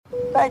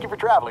Thank you for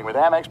traveling with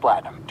Amex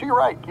Platinum. To your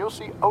right, you'll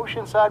see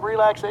oceanside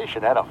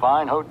relaxation at a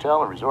fine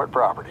hotel and resort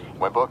property.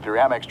 When booked through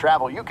Amex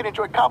Travel, you can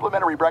enjoy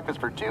complimentary breakfast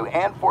for 2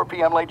 and 4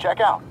 p.m. late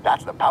checkout.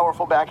 That's the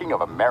powerful backing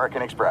of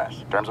American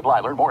Express. Terms apply.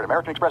 Learn more at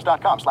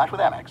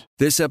americanexpress.com/withAmex.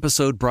 This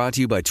episode brought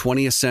to you by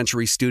 20th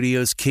Century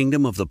Studios'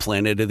 Kingdom of the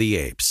Planet of the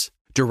Apes.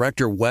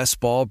 Director Wes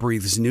Ball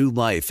breathes new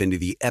life into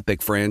the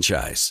epic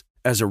franchise.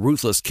 As a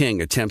ruthless king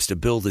attempts to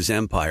build his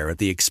empire at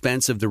the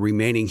expense of the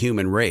remaining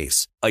human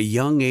race, a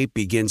young ape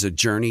begins a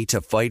journey to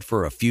fight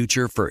for a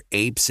future for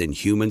apes and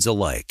humans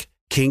alike.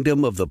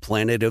 Kingdom of the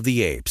Planet of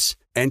the Apes.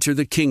 Enter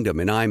the kingdom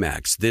in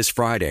IMAX this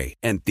Friday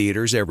and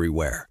theaters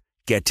everywhere.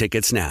 Get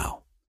tickets now.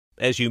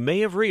 As you may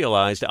have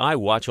realized, I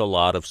watch a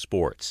lot of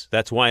sports.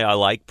 That's why I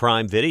like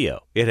Prime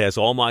Video. It has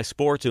all my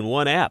sports in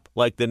one app,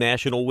 like the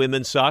National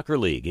Women's Soccer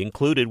League,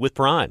 included with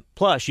Prime.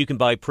 Plus, you can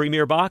buy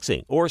Premier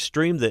Boxing or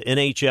stream the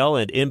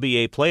NHL and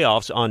NBA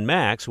playoffs on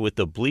Max with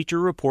the Bleacher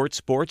Report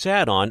Sports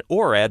add-on,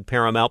 or add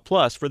Paramount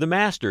Plus for the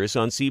Masters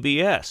on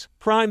CBS.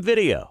 Prime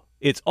Video.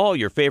 It's all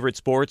your favorite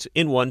sports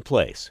in one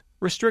place.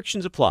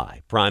 Restrictions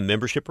apply. Prime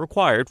membership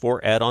required for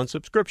add-on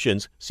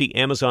subscriptions. See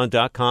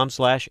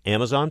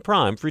Amazon.com/Amazon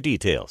Prime for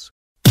details.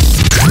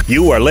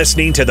 You are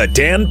listening to the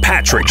Dan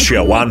Patrick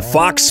Show on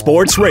Fox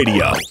Sports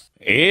Radio.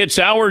 It's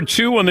hour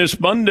 2 on this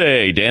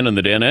Monday. Dan and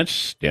the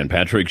Danettes, Dan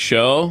Patrick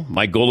Show.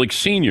 Mike Golic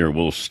Sr.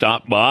 will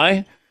stop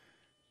by.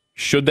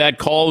 Should that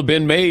call have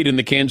been made in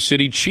the Kansas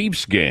City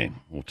Chiefs game?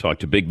 We'll talk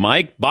to Big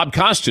Mike. Bob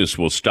Costas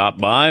will stop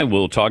by.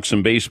 We'll talk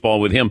some baseball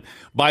with him.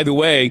 By the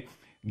way,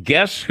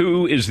 guess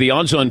who is the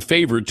odds-on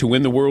favorite to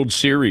win the World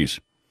Series?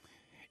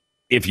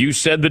 If you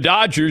said the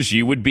Dodgers,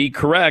 you would be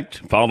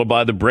correct, followed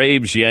by the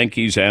Braves,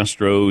 Yankees,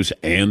 Astros,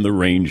 and the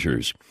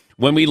Rangers.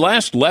 When we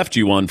last left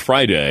you on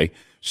Friday,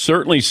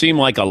 certainly seemed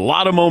like a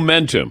lot of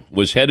momentum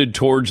was headed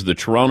towards the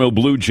Toronto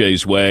Blue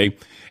Jays' way,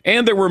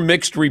 and there were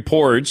mixed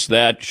reports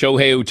that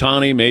Shohei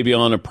Ohtani may be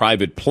on a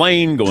private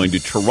plane going to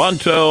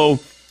Toronto.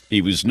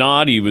 He was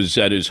not. He was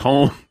at his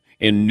home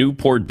in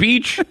Newport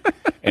Beach,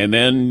 and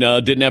then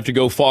didn't have to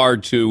go far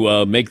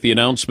to make the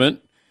announcement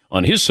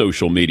on his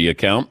social media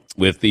account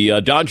with the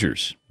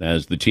Dodgers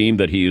as the team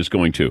that he is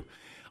going to.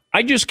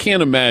 I just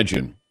can't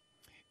imagine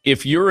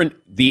if you're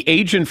the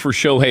agent for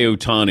Shohei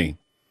Ohtani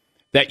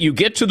that you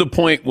get to the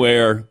point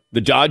where the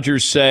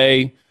Dodgers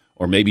say,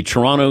 or maybe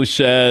Toronto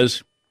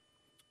says,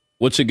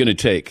 what's it going to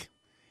take?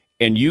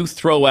 And you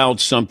throw out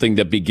something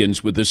that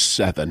begins with a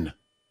 7.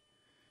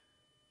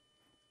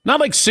 Not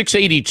like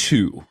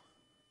 682.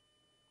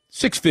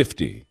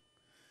 650.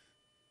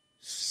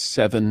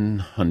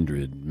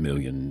 $700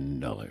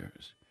 million.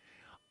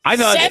 I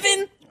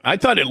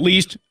thought at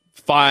least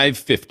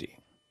 550.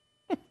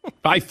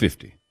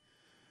 550.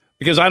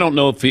 Because I don't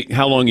know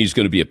how long he's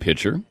going to be a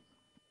pitcher.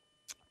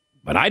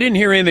 But I didn't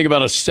hear anything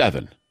about a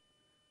 7.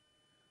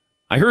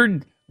 I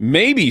heard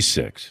maybe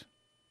 6.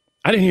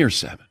 I didn't hear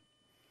 7.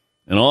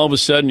 And all of a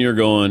sudden you're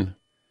going,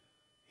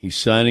 he's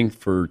signing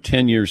for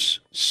 10 years,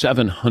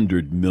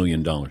 $700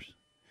 million.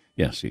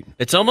 Yes, Ethan.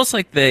 It's almost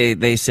like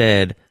they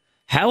said,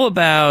 how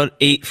about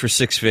 8 for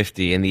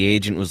 650? And the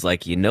agent was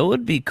like, you know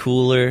what'd be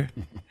cooler?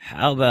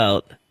 How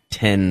about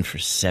 10 for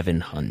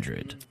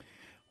 700?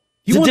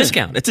 It's a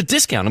discount. It's a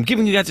discount. I'm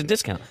giving you guys a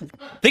discount.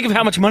 Think of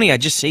how much money I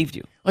just saved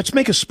you. Let's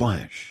make a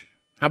splash.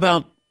 How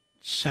about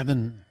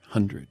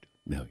 700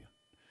 million?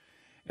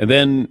 And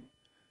then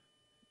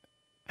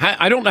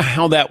I don't know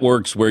how that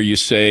works where you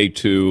say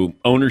to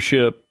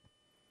ownership,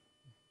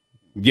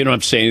 you don't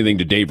have to say anything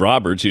to Dave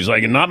Roberts. He's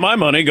like, not my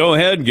money. Go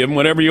ahead. Give him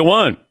whatever you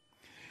want.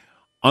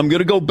 I'm going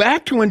to go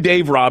back to when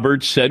Dave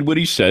Roberts said what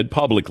he said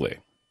publicly.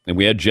 And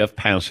we had Jeff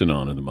Passan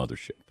on in the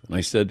mothership. And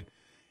I said,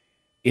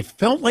 it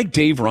felt like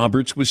Dave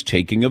Roberts was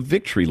taking a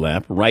victory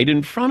lap right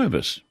in front of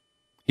us.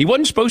 He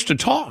wasn't supposed to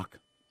talk.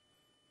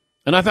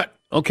 And I thought,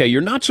 okay,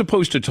 you're not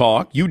supposed to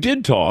talk. You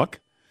did talk.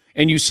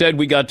 And you said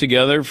we got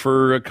together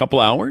for a couple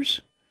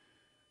hours.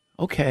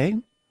 Okay.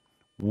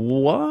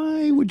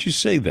 Why would you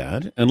say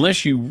that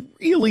unless you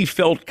really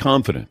felt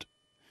confident?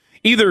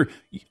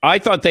 I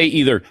thought they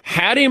either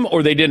had him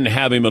or they didn't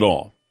have him at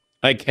all.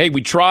 Like, hey,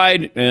 we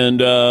tried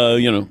and,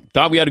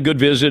 thought we had a good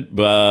visit,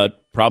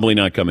 but probably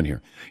not coming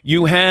here.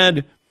 You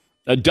had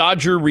a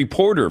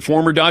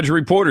former Dodger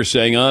reporter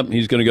saying,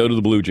 he's going to go to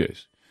the Blue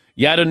Jays.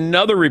 You had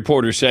another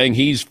reporter saying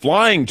he's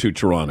flying to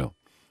Toronto.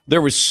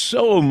 There was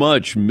so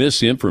much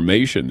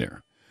misinformation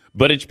there.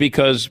 But it's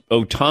because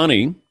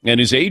Ohtani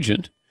and his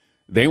agent,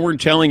 they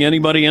weren't telling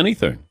anybody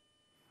anything.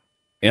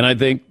 And I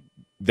think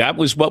that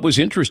was what was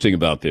interesting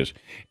about this.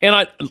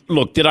 And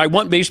did I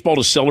want baseball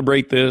to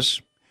celebrate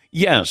this?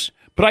 Yes.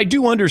 But I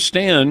do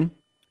understand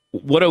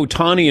what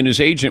Ohtani and his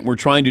agent were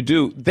trying to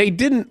do. They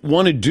didn't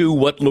want to do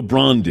what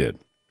LeBron did.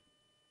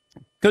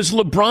 Because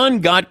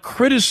LeBron got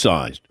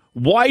criticized,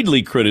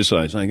 widely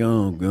criticized. Like,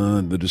 oh,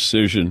 God, the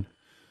decision.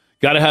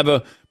 Got to have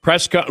a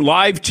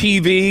live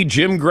TV.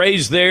 Jim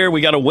Gray's there.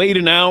 We got to wait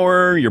an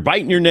hour. You're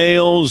biting your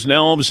nails.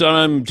 Now all of a sudden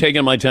I'm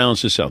taking my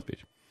talents to South Beach.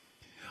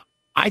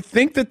 I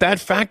think that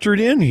factored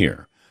in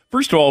here.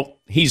 First of all,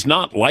 he's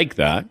not like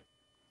that.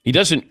 He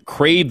doesn't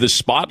crave the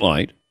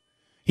spotlight.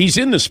 He's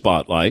in the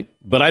spotlight,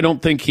 but I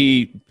don't think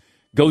he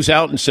goes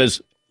out and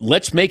says,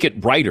 let's make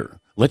it brighter.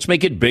 Let's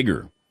make it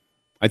bigger.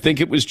 I think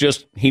it was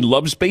just he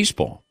loves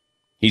baseball.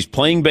 He's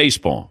playing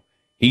baseball.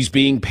 He's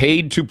being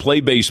paid to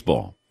play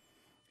baseball.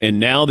 And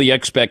now the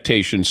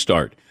expectations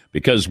start.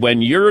 Because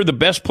when you're the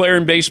best player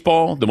in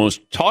baseball, the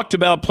most talked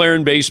about player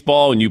in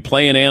baseball, and you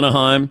play in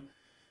Anaheim,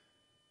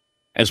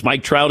 as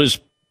Mike Trout has,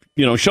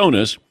 shown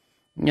us,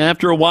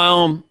 after a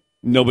while,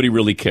 nobody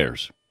really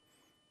cares.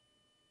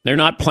 They're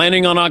not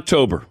planning on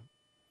October.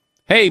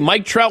 Hey,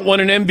 Mike Trout won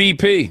an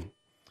MVP.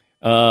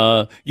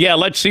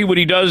 Let's see what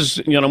he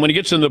does, when he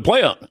gets in the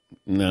playoff.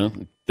 No,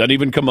 doesn't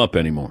even come up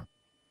anymore.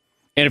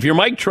 And if you're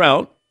Mike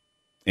Trout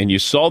and you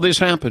saw this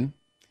happen,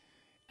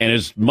 and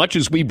as much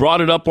as we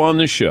brought it up on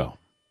this show,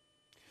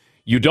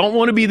 you don't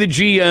want to be the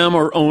GM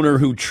or owner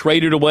who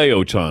traded away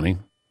Ohtani,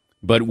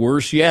 but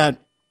worse yet,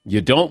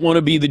 you don't want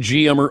to be the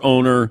GM or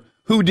owner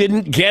who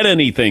didn't get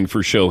anything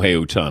for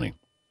Shohei Ohtani.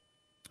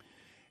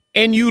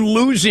 And you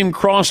lose him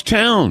cross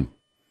town.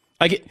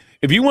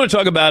 If you want to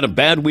talk about a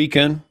bad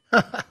weekend,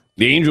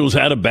 the Angels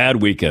had a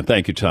bad weekend.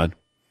 Thank you, Todd.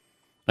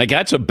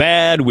 That's a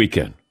bad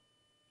weekend.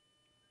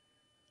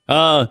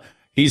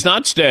 He's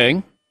not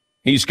staying.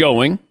 He's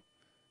going.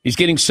 He's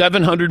getting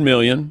 $700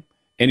 million,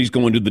 and he's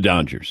going to the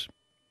Dodgers.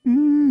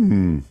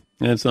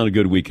 That's not a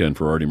good weekend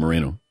for Artie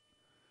Moreno.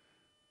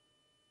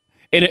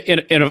 And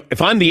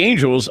if I'm the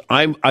Angels,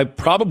 I'm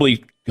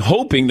probably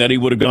hoping that he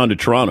would have gone to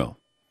Toronto.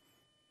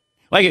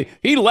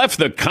 He left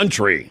the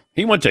country.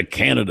 He went to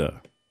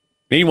Canada.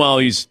 Meanwhile,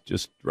 he's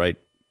just right.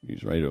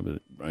 He's right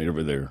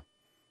over there.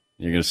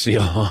 You're going to see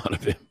a lot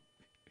of him.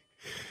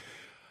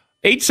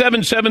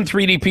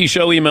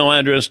 877-3DP-SHOW, email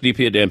address,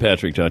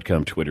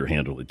 dp@danpatrick.com, Twitter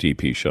handle at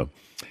DP-SHOW.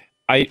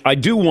 I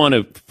do want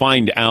to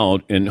find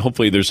out, and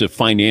hopefully there's a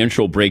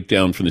financial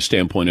breakdown from the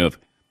standpoint of,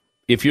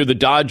 if you're the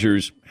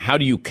Dodgers, how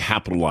do you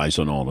capitalize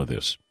on all of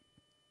this?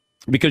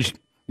 Because,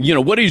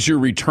 what is your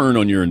return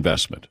on your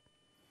investment?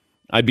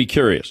 I'd be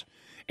curious.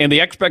 And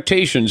the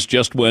expectations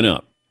just went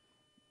up.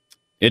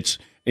 And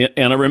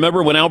I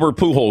remember when Albert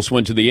Pujols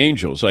went to the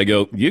Angels, I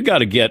go, you got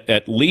to get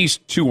at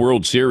least 2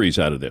 World Series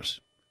out of this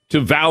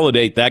to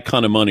validate that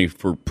kind of money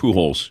for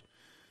Pujols.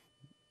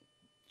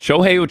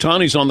 Shohei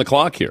Ohtani's on the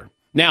clock here.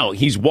 Now,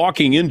 he's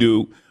walking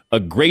into a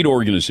great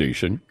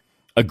organization,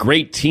 a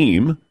great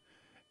team.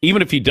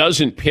 Even if he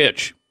doesn't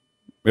pitch,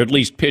 or at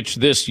least pitch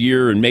this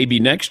year and maybe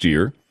next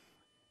year,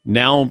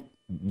 now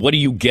what do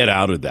you get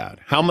out of that?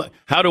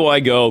 How do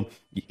I go,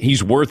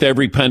 he's worth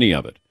every penny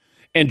of it?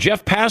 And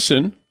Jeff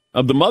Passan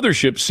of the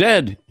mothership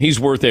said he's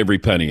worth every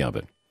penny of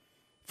it.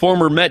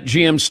 Former Met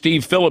GM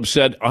Steve Phillips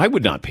said, I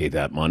would not pay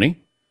that money.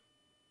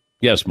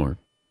 Yes, Mark.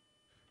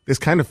 This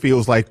kind of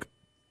feels like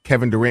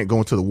Kevin Durant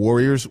going to the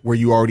Warriors, where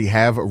you already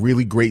have a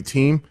really great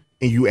team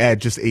and you add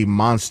just a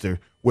monster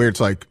where it's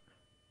like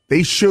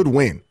they should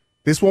win.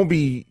 This won't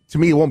be, to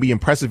me, it won't be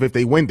impressive if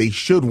they win. They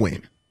should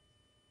win.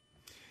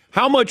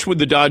 How much would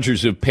the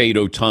Dodgers have paid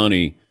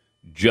Ohtani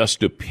just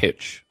to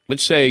pitch?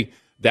 Let's say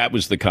that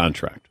was the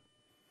contract.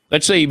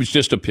 Let's say he was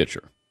just a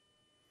pitcher.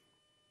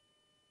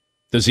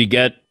 Does he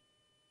get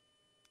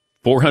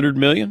 $400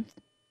 million?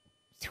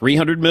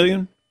 $300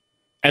 million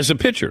as a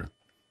pitcher?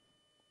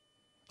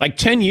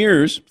 10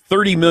 years,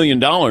 $30 million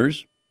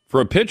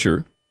for a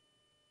pitcher.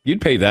 You'd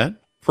pay that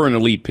for an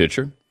elite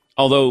pitcher.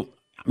 Although,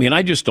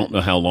 I just don't know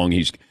how long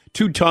he's...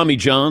 2 Tommy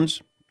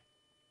Johns.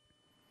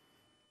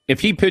 If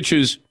he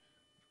pitches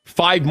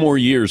 5 more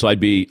years, I'd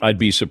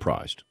be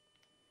surprised.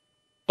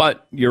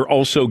 But you're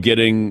also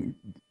getting,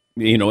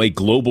 a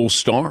global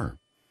star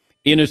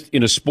in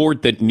a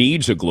sport that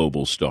needs a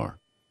global star.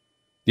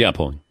 Yeah,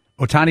 Paul.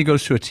 Ohtani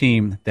goes to a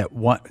team that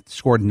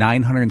scored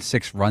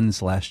 906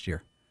 runs last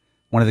year.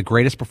 One of the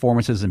greatest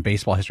performances in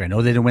baseball history. I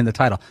know they didn't win the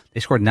title. They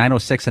scored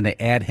 906, and they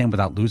add him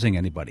without losing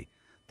anybody.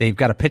 They've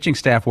got a pitching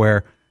staff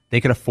where they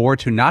could afford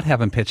to not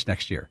have him pitch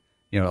next year.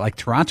 Like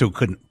Toronto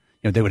couldn't.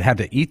 They would have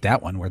to eat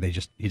that one where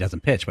he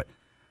doesn't pitch. But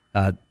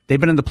they've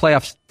been in the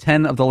playoffs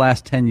 10 of the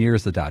last 10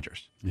 years, the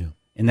Dodgers. Yeah.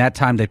 In that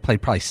time, they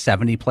played probably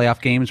 70 playoff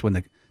games when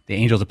the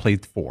Angels have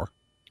played 4.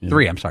 Yeah.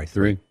 3, I'm sorry.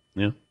 3.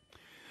 Yeah.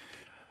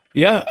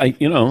 Yeah,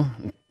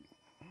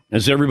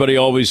 as everybody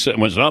always said,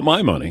 well, it's not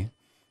my money.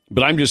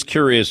 But I'm just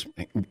curious,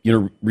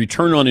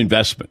 return on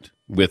investment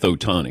with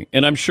Ohtani.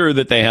 And I'm sure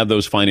that they have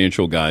those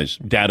financial guys,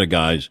 data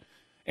guys,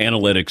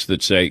 analytics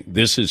that say,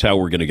 this is how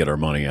we're going to get our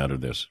money out of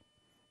this.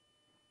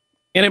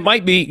 And it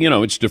might be,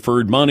 it's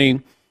deferred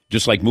money,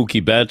 just like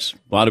Mookie Betts.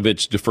 A lot of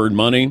it's deferred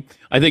money.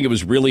 I think it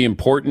was really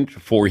important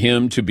for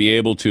him to be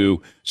able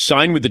to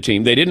sign with the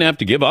team. They didn't have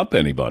to give up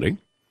anybody.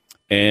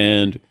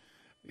 And,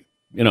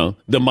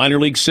 the minor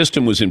league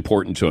system was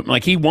important to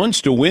him. He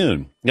wants to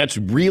win. That's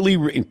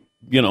really...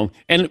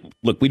 and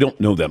look, we don't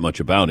know that much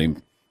about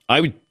him.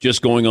 I was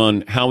just going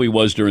on how he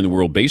was during the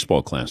World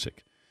Baseball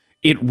Classic.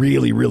 It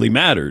really, really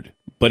mattered,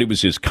 but it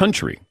was his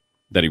country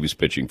that he was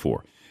pitching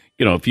for.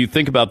 If you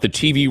think about the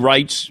TV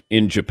rights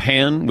in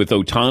Japan with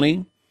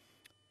Ohtani,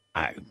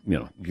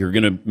 you're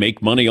going to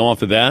make money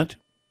off of that.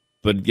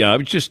 But yeah, I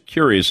was just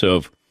curious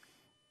of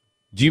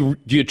Do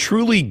you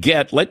truly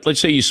get, let's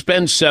say you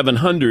spend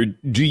 $700,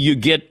 do you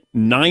get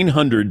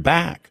 $900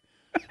 back?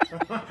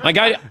 Like,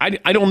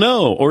 I don't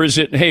know. Or is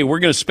it, hey, we're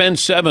going to spend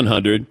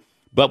 $700,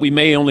 but we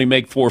may only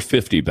make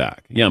 $450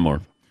 back? Yeah,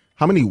 Marv.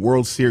 How many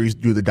World Series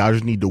do the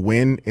Dodgers need to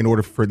win in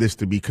order for this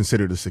to be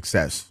considered a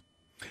success?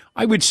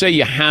 I would say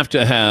you have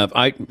to have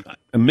a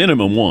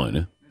minimum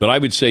one, but I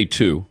would say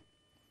two.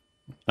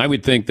 I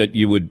would think that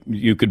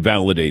you could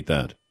validate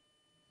that.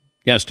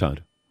 Yes,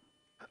 Todd.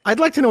 I'd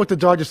like to know what the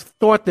Dodgers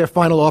thought their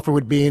final offer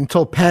would be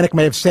until panic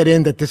may have set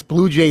in that this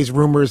Blue Jays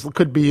rumors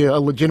could be a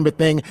legitimate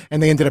thing,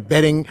 and they ended up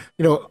betting,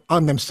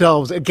 on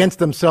themselves, against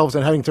themselves,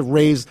 and having to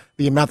raise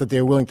the amount that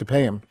they're willing to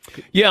pay him.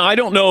 Yeah, I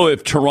don't know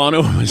if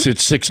Toronto was at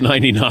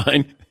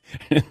 $699.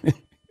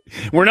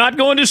 We're not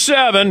going to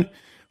 7.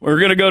 We're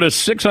going to go to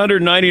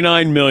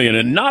 $699 million,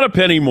 and not a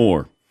penny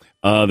more.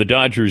 The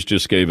Dodgers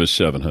just gave us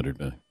 $700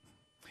 million.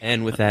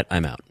 And with that,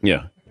 I'm out.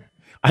 Yeah.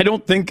 I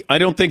don't think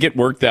it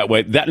worked that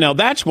way.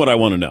 That's what I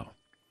want to know.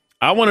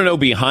 I want to know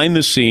behind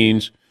the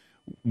scenes,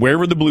 where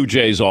were the Blue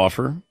Jays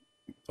offer,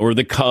 or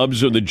the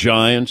Cubs, or the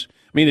Giants?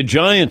 I mean, the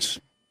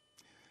Giants,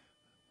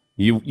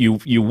 you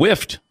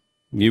whiffed.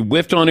 You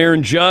whiffed on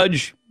Aaron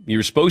Judge.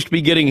 You're supposed to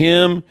be getting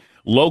him.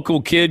 Local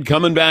kid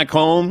coming back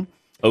home.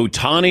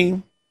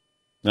 Ohtani.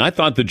 I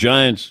thought the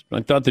Giants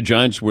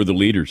were the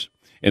leaders.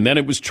 And then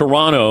it was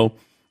Toronto,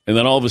 and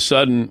then all of a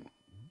sudden,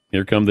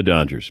 here come the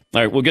Dodgers.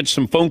 All right, we'll get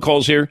some phone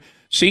calls here.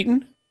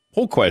 Seton,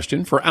 whole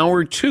question for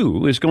hour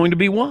 2 is going to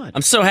be what?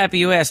 I'm so happy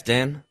you asked,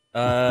 Dan.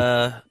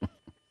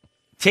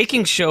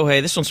 Taking Shohei,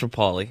 this one's from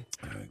Paulie.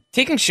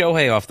 Taking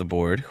Shohei off the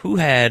board, who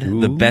had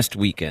the best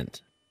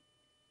weekend?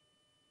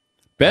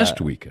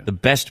 Best weekend? The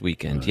best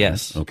weekend,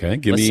 yes. Okay,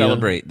 Let's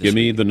celebrate this give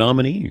me weekend. the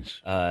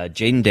nominees.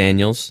 Jaden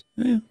Daniels.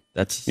 Yeah,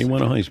 he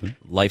won a Heisman.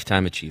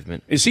 Lifetime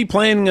achievement. Is he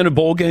playing in a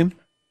bowl game?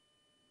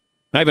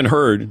 I haven't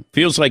heard.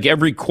 Feels like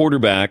every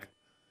quarterback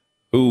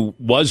who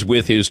was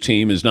with his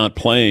team is not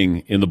playing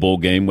in the bowl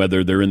game,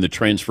 whether they're in the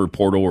transfer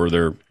portal or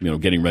they're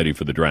getting ready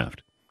for the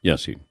draft.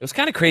 Yes, It was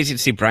kind of crazy to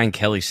see Brian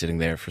Kelly sitting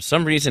there. For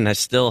some reason, I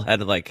still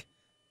had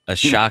a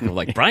shock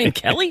of Brian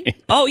Kelly?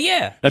 Oh,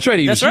 yeah. That's right.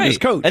 He was his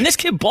coach. And this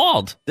kid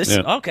balled.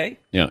 Okay.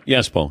 Yeah.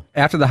 Yes, Paul.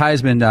 After the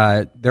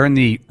Heisman, they're in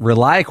the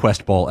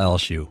ReliaQuest Bowl,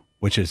 LSU,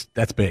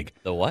 that's big.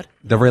 The what?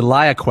 The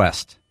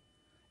ReliaQuest.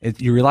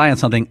 You rely on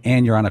something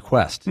and you're on a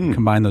quest. You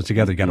combine those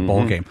together, you got a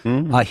bowl game.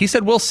 He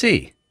said, we'll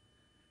see.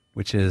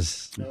 Which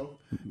is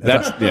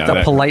that's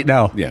a polite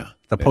no. Yeah,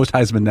 the post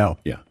Heisman no.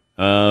 Yeah.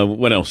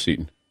 What else,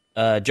 Seton?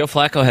 Joe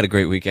Flacco had a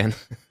great weekend.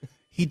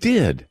 He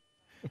did.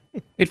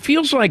 It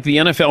feels like the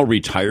NFL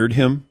retired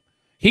him.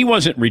 He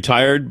wasn't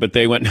retired, but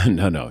they went,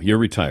 no, you're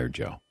retired,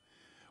 Joe.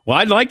 Well,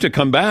 I'd like to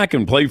come back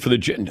and play for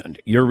the.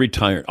 You're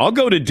retired. I'll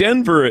go to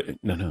Denver.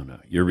 No,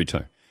 you're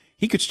retired.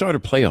 He could start a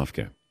playoff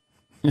game.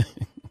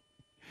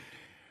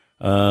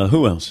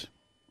 Who else?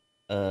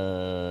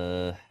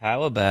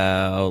 How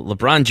about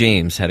LeBron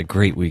James had a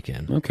great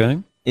weekend.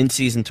 Okay.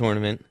 In-season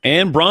tournament.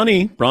 And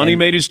Bronny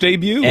made his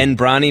debut. And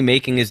Bronny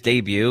making his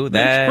debut.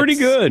 That's pretty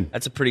good.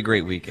 That's a pretty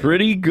great weekend.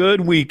 Pretty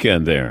good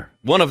weekend there.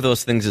 One of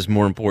those things is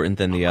more important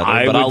than the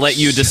other, but I'll let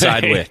you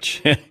decide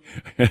which.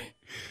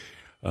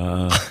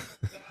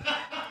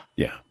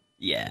 Yeah.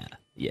 Yeah.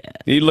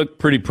 He looked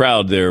pretty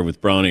proud there with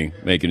Bronny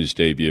making his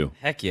debut.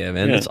 Heck yeah,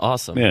 man. That's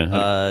awesome.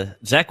 Yeah.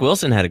 Zach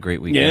Wilson had a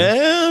great weekend.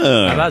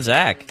 Yeah. How about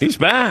Zach? He's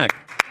back.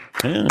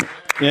 Yeah.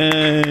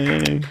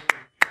 Yay.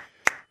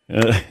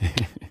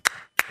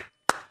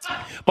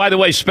 By the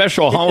way,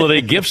 special holiday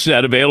gift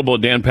set available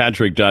at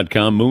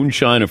danpatrick.com.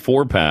 Moonshine, a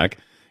 4-pack.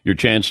 Your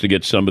chance to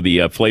get some of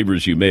the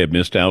flavors you may have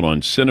missed out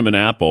on. Cinnamon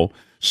apple,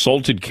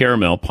 salted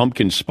caramel,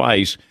 pumpkin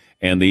spice,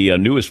 and the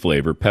newest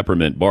flavor,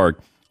 peppermint bark.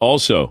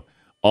 Also,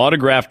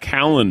 autographed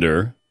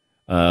calendar.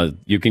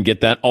 You can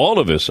get that. All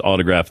of us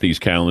autograph these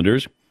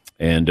calendars.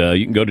 And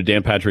you can go to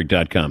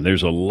danpatrick.com.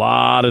 There's a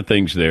lot of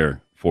things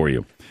there for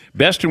you.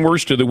 Best and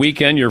worst of the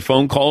weekend, your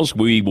phone calls.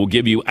 We will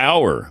give you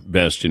our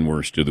best and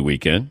worst of the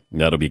weekend.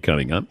 That'll be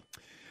coming up.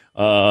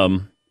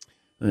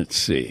 Let's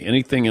see.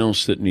 Anything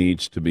else that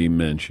needs to be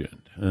mentioned?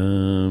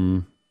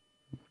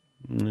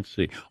 Let's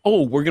see.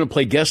 Oh, we're going to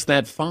play Guess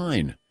That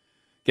Fine.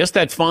 Guess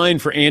That Fine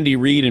for Andy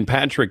Reid and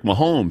Patrick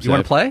Mahomes. You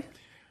want to play?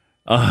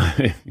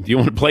 Do you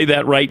want to play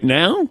that right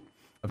now?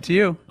 Up to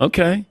you.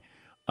 Okay.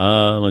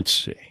 Let's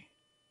see.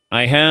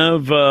 I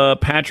have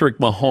Patrick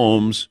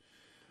Mahomes.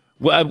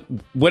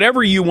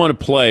 Whatever you want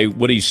to play,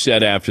 what he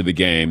said after the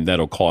game,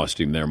 that'll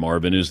cost him there,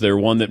 Marvin. Is there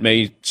one that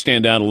may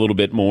stand out a little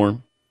bit more?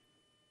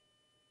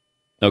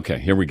 Okay,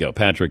 here we go.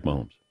 Patrick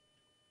Mahomes.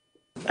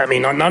 I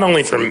mean, not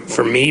only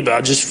for me,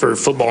 but just for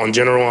football in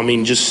general. I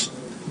mean, just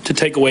to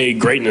take away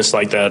greatness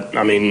like that.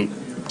 I mean,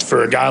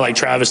 for a guy like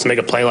Travis to make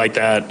a play like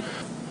that,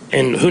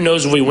 and who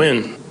knows if we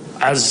win.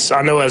 As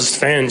I know, as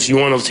fans, you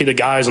want to see the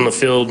guys on the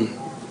field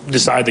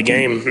decide the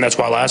game. And that's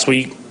why last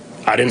week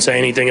I didn't say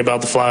anything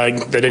about the flag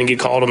that didn't get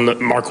called on the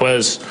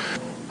Marquez.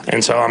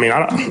 And so, I mean,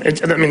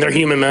 they're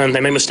human, man.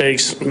 They make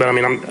mistakes. But, I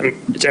mean,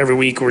 it's every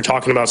week we're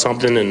talking about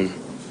something, and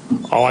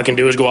all I can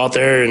do is go out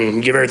there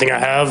and give everything I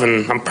have,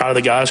 and I'm proud of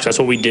the guys because that's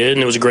what we did,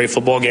 and it was a great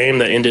football game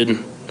that ended.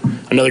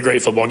 Another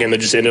great football game that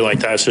just ended like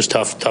that. It's just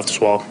tough to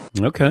swallow.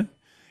 Okay.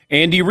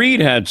 Andy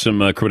Reid had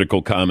some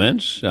critical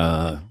comments.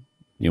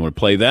 You want to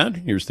play that?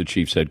 Here's the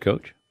Chiefs head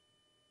coach.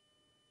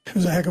 It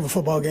was a heck of a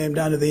football game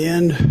down to the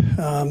end.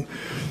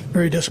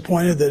 Very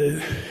disappointed that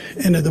it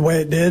ended the way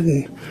it did.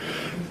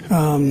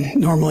 And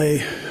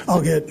normally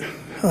I'll get,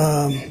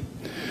 I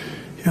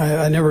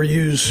never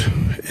use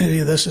any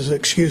of this as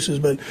excuses,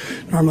 but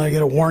normally I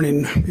get a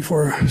warning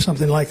before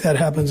something like that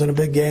happens in a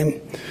big game.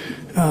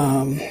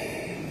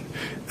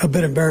 A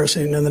bit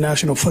embarrassing in the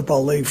National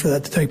Football League for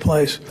that to take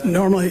place.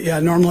 Normally,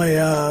 if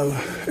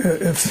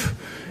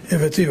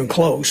it's even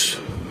close,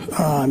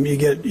 you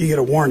get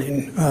a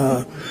warning.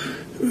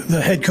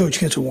 The head coach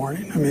gets a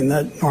warning. I mean,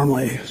 that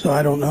normally, so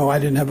I don't know. I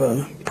didn't have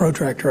a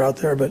protractor out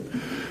there, but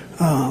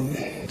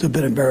it's a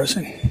bit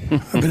embarrassing.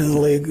 I've been in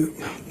the league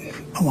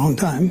a long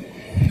time,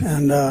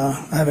 and I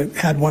haven't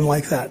had one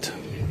like that.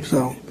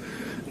 So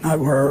not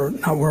where,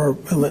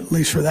 at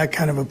least for that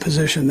kind of a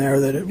position there,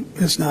 that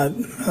it's not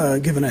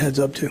given a heads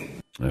up to.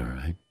 All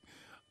right.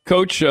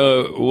 Coach,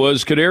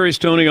 was Kadarius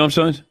Toney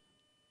offside?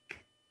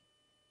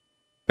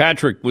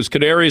 Patrick, was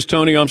Kadarius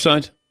Toney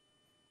offside?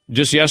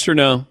 Just yes or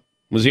no?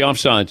 Was he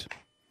offside?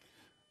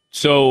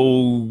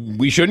 So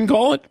we shouldn't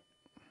call it?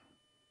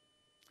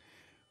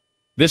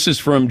 This is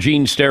from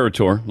Gene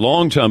Steratore,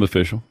 longtime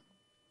official.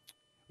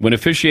 When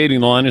officiating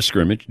the line of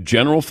scrimmage,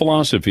 general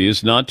philosophy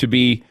is not to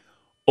be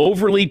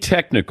overly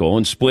technical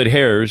and split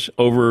hairs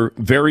over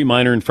very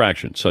minor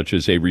infractions, such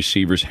as a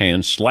receiver's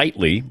hand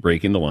slightly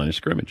breaking the line of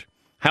scrimmage.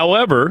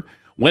 However,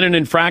 when an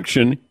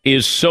infraction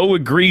is so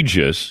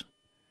egregious,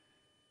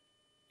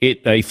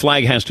 a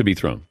flag has to be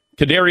thrown.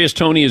 Kadarius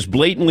Toney is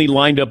blatantly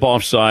lined up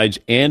offsides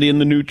and in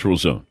the neutral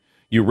zone.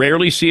 You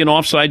rarely see an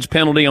offsides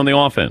penalty on the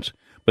offense,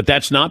 but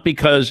that's not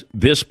because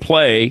this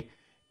play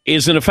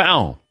isn't a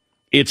foul.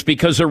 It's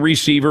because a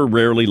receiver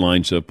rarely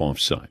lines up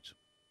offsides.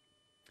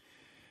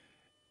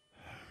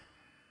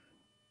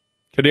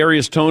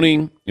 Kadarius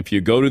Toney, if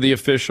you go to the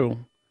official,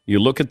 you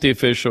look at the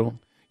official,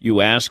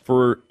 you ask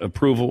for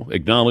approval,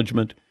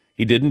 acknowledgement,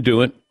 he didn't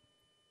do it.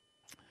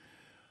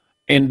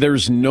 And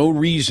there's no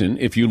reason,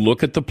 if you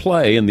look at the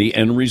play and the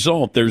end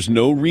result, there's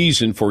no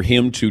reason for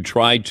him to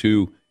try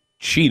to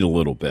cheat a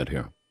little bit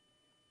here.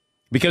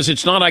 Because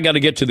it's not, I got to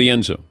get to the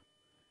end zone.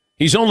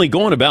 He's only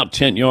going about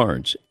 10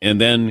 yards. And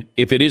then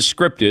if it is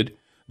scripted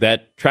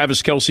that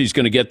Travis Kelce's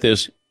going to get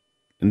this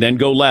and then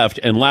go left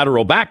and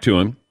lateral back to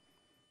him,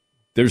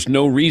 there's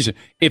no reason.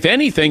 If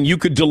anything, you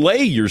could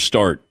delay your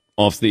start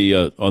off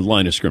the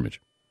line of scrimmage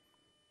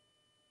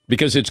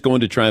because it's going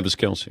to Travis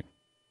Kelce.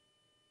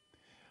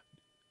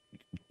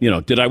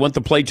 Did I want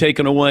the play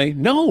taken away?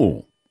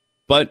 No.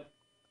 But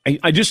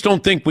I just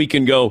don't think we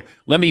can go,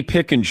 let me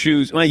pick and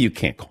choose. Well, you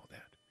can't call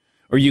that.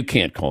 Or you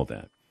can't call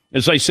that.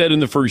 As I said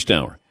in the first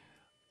hour,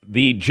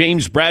 the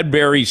James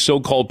Bradbury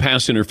so-called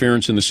pass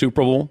interference in the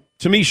Super Bowl,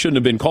 to me, shouldn't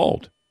have been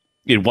called.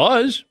 It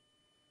was.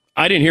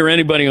 I didn't hear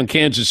anybody on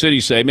Kansas City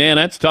say, man,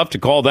 that's tough to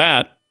call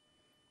that.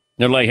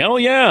 They're like, hell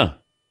yeah,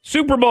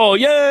 Super Bowl,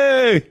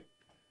 yay!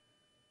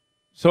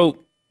 So,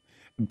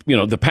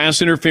 the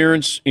pass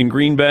interference in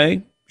Green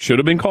Bay should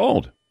have been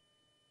called.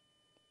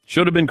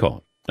 Should have been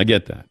called. I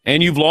get that.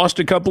 And you've lost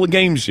a couple of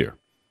games here.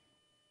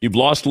 You've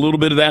lost a little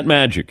bit of that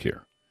magic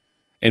here.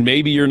 And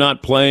maybe you're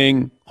not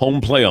playing home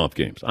playoff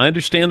games. I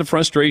understand the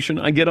frustration.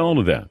 I get all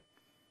of that.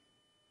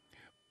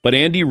 But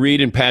Andy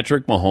Reid and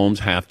Patrick Mahomes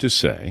have to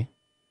say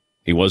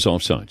he was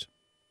offsides.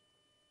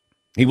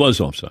 He was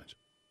offsides.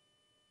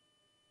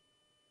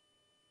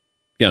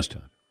 Yes,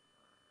 Todd.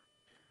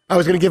 I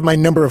was going to give my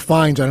number of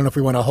fines. I don't know if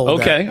we want to hold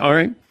that. Okay, all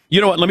right.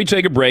 You know what? Let me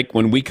take a break.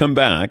 When we come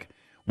back,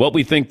 what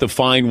we think the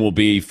fine will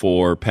be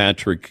for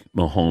Patrick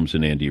Mahomes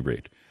and Andy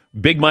Reid.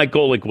 Big Mike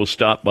Golic will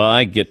stop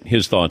by, get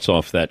his thoughts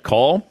off that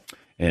call.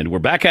 And we're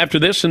back after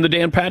this in the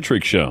Dan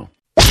Patrick Show.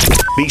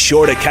 Be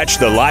sure to catch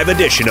the live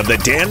edition of the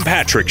Dan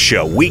Patrick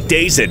Show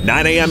weekdays at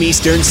 9 a.m.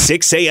 Eastern,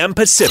 6 a.m.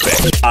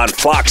 Pacific on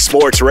Fox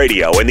Sports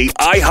Radio and the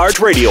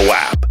iHeartRadio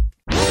app.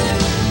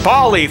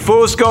 Paulie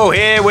Fusco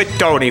here with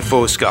Tony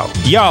Fusco.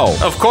 Yo.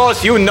 Of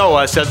course, you know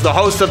us as the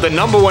host of the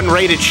 #1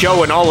 rated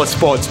show in all of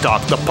sports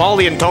talk, the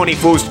Paulie and Tony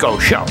Fusco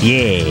Show.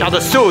 Yeah. Now, the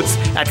suits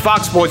at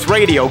Fox Sports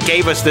Radio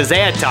gave us this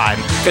airtime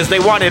because they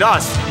wanted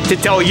us to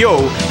tell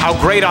you how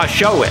great our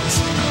show is.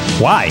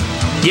 Why?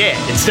 Yeah,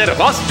 instead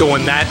of us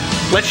doing that,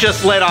 let's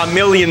just let our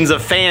millions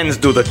of fans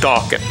do the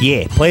talking.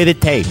 Yeah, play the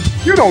tape.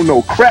 You don't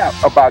know crap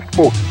about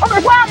sports. I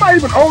mean, why am I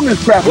even on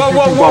this crap?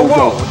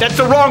 Whoa. That's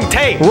the wrong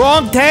tape.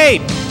 Wrong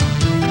tape.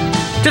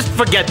 Just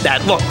forget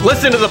that. Look,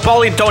 listen to the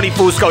Paulie and Tony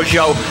Fusco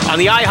Show on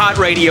the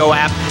iHeartRadio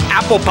app,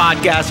 Apple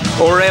Podcasts,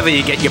 or wherever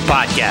you get your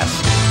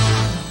podcasts.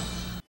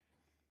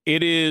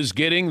 It is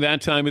getting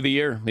that time of the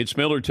year. It's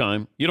Miller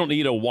time. You don't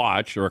need a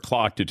watch or a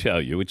clock to tell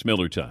you. It's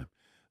Miller time.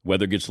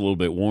 Weather gets a little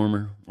bit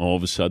warmer. All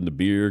of a sudden, the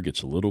beer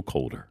gets a little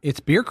colder. It's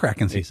beer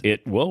cracking season.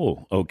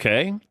 Whoa,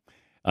 okay.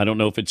 I don't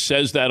know if it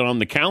says that on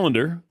the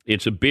calendar.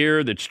 It's a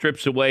beer that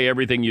strips away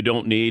everything you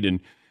don't need.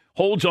 And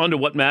holds on to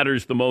what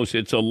matters the most.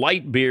 It's a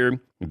light beer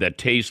that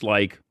tastes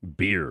like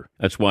beer.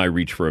 That's why I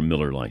reach for a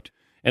Miller Lite.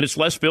 And it's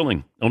less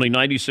filling, only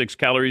 96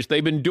 calories.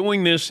 They've been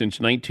doing this since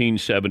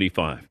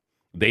 1975.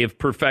 They have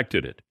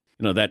perfected it.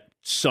 You know, that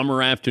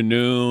summer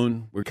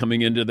afternoon, we're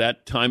coming into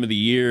that time of the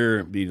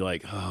year, be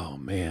like, oh,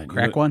 man.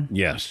 Crack one?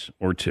 Yes,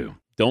 or two.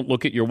 Don't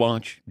look at your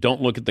watch.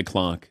 Don't look at the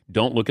clock.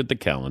 Don't look at the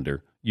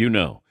calendar. You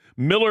know.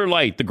 Miller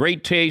Lite, the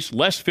great taste,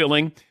 less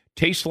filling,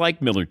 tastes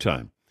like Miller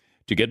time.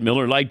 To get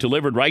Miller Lite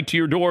delivered right to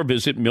your door,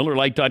 visit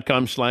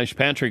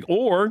MillerLite.com/Patrick,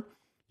 or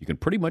you can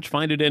pretty much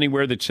find it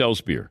anywhere that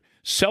sells beer.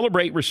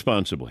 Celebrate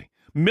responsibly.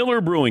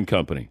 Miller Brewing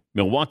Company,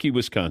 Milwaukee,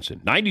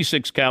 Wisconsin.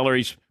 96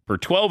 calories per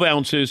 12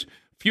 ounces,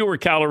 fewer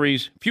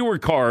calories, fewer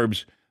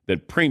carbs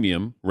than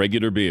premium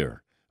regular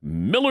beer.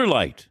 Miller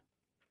Lite.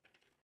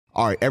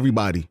 All right,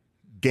 everybody,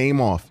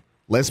 game off.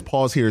 Let's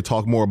pause here to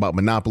talk more about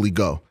Monopoly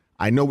Go.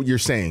 I know what you're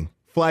saying.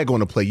 Flag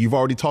on the play. You've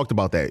already talked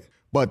about that.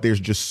 But there's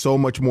just so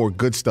much more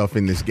good stuff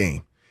in this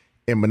game.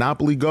 In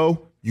Monopoly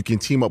Go, you can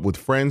team up with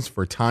friends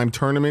for timed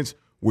tournaments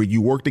where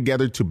you work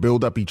together to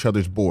build up each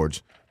other's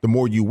boards. The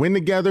more you win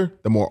together,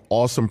 the more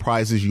awesome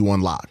prizes you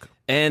unlock.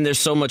 And there's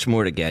so much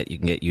more to get. You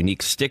can get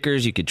unique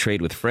stickers. You could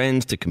trade with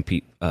friends to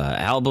compete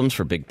albums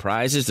for big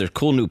prizes. There's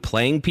cool new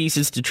playing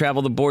pieces to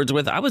travel the boards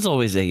with. I was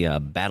always a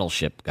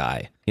battleship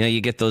guy. You know,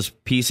 you get those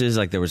pieces,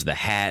 like there was the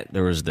hat,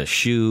 there was the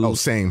shoe. Oh,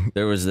 same.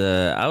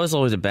 I was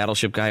always a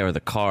battleship guy, or the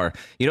car.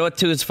 You know what,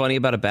 too, is funny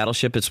about a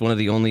battleship? It's one of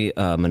the only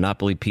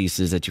Monopoly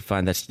pieces that you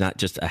find that's not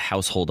just a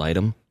household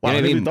item. Wow, You know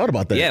I what never even thought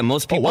about that. Yeah,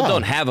 most people wow.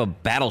 don't have a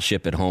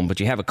battleship at home, but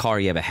you have a car,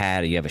 you have a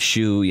hat, you have a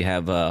shoe, you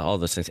have all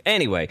those things.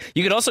 Anyway,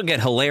 you could also get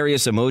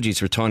hilarious emojis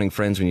for taunting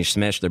friends when you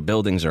smash their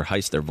buildings or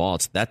heist their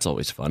vaults. That's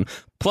always fun.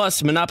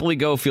 Plus, Monopoly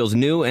Go feels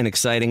new and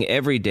exciting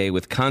every day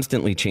with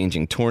constantly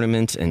changing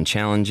tournaments and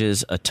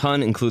challenges. A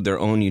ton include their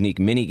own unique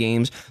mini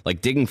games,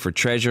 like digging for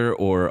treasure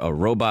or a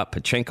robot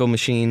Pachinko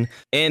machine.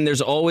 And there's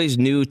always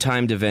new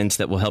timed events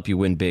that will help you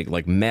win big,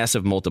 like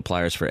massive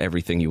multipliers for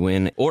everything you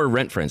win, or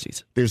rent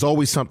frenzies. There's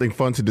always something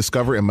fun to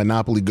discover in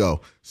Monopoly Go.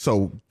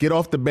 So get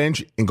off the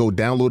bench and go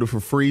download it for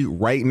free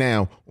right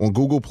now on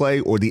Google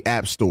Play or the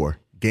App Store.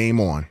 Game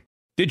on.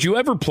 Did you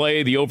ever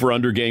play the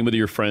over-under game with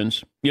your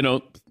friends? You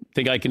know,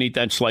 think I can eat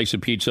that slice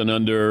of pizza in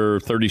under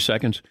 30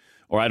 seconds?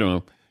 Or I don't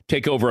know,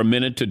 take over a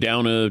minute to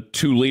down a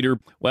 2-liter?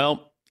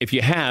 Well, if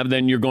you have,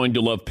 then you're going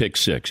to love Pick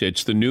Six.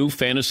 It's the new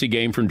fantasy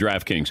game from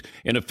DraftKings,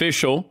 an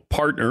official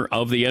partner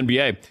of the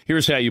NBA.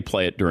 Here's how you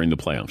play it during the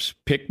playoffs.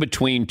 Pick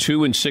between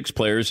 2 and 6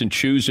 players and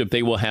choose if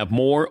they will have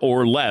more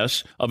or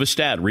less of a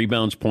stat: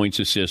 rebounds, points,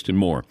 assists, and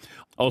more.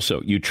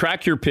 Also, you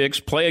track your picks,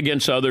 play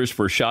against others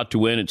for a shot to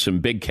win at some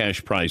big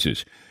cash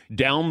prizes.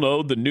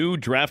 Download the new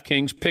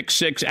DraftKings Pick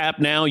 6 app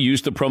now.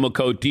 Use the promo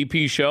code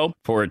DPSHOW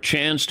for a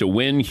chance to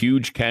win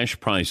huge cash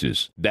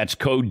prizes. That's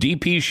code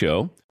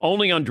DPSHOW.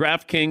 Only on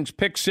DraftKings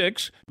Pick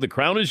 6. The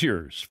crown is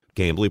yours.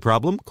 Gambling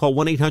problem? Call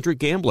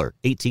 1-800-GAMBLER.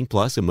 18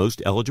 plus in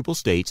most eligible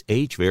states.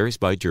 Age varies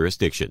by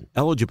jurisdiction.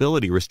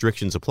 Eligibility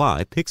restrictions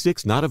apply. Pick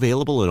 6 not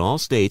available in all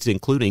states,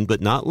 including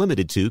but not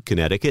limited to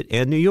Connecticut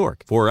and New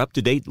York. For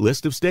up-to-date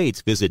list of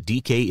states, visit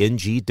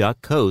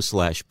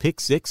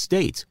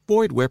dkng.co/pick6states.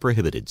 Void where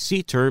prohibited.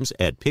 See terms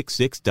at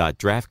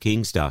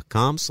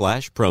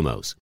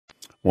pick6.draftkings.com/promos.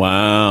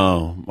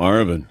 Wow,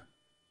 Marvin.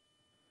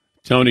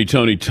 Tony.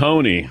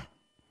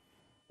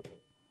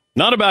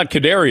 Not about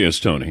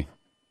Kadarius, Tony.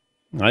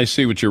 I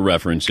see what your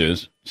reference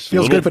is.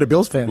 Feels good for the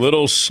Bills fans.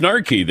 Little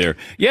snarky there.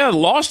 Yeah,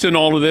 lost in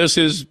all of this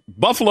is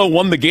Buffalo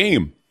won the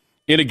game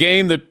in a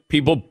game that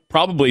people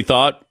probably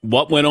thought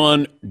what went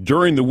on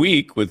during the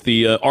week with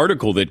the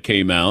article that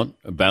came out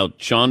about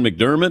Sean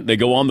McDermott. They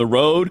go on the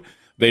road.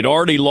 They'd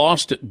already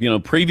lost,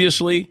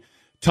 previously.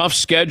 Tough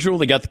schedule.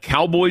 They got the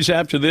Cowboys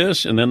after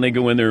this, and then they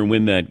go in there and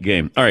win that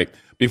game. All right,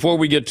 before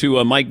we get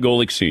to Mike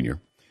Golic Sr.,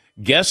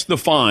 guess the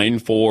fine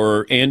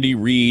for Andy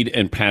Reid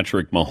and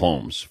Patrick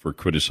Mahomes for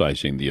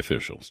criticizing the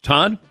officials.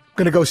 Todd? I'm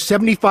going to go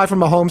 75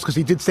 from Mahomes because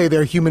he did say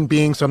they're human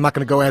beings, so I'm not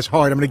going to go as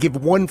hard. I'm going to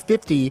give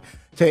 150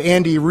 to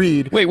Andy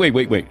Reid.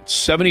 Wait.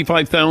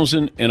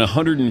 75,000 and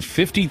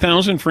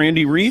 150,000 for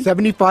Andy Reid?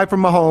 75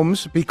 from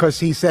Mahomes because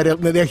he said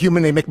they're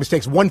human, they make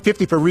mistakes.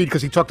 150 for Reid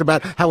because he talked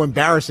about how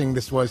embarrassing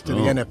this was to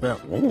the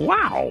NFL.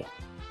 Wow.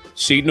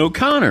 Seton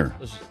O'Connor.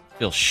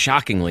 Feels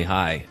shockingly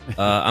high.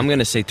 I'm going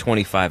to say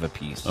 25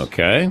 apiece.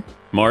 Okay.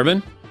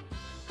 Marvin?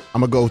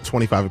 I'm going to go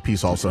 25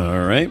 apiece also.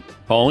 All right.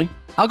 Paulie?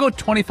 I'll go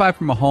 25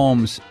 from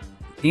Mahomes.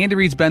 Andy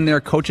Reid's been there.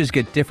 Coaches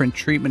get different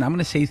treatment. I'm going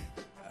to say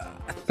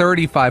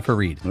 35 for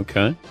Reid.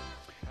 Okay.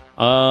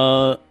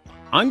 I'm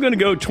going to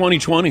go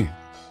 2020.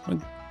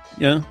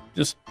 Yeah,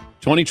 just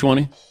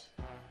 2020.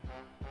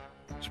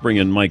 Let's bring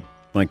in Mike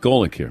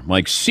Golic here.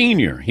 Mike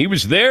Sr., he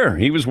was there.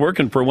 He was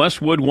working for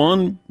Westwood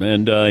One,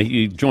 and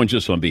he joins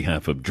us on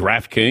behalf of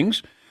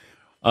DraftKings.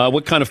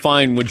 What kind of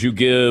fine would you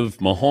give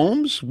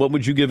Mahomes? What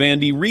would you give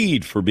Andy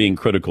Reid for being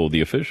critical of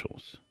the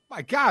officials?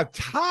 My God,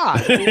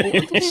 Todd,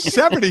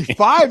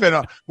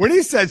 75 when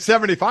he said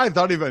 75, I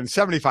thought even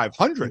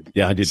 7,500.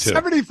 Yeah, I did too.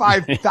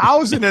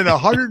 75,000 and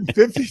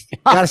 150.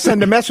 Gotta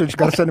send a message.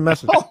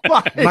 Oh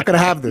I'm not gonna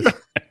have this.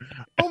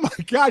 Oh my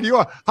God,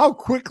 how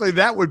quickly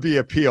that would be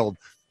appealed.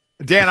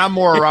 Dan, I'm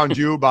more around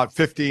you, about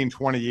 15,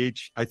 20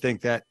 each. I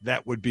think that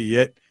would be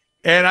it.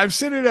 And I'm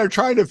sitting there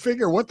trying to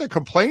figure what they're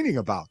complaining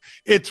about.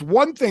 It's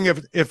one thing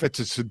if it's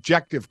a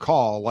subjective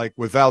call, like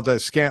with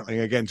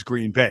Valdez-Scantling against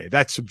Green Bay.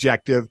 That's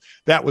subjective.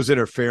 That was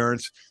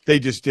interference. They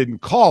just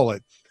didn't call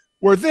it.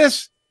 Where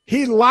this,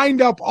 he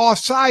lined up off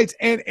sides.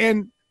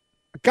 And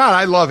God,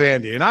 I love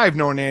Andy, and I've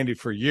known Andy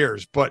for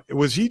years. But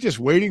was he just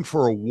waiting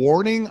for a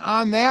warning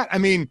on that? I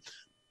mean,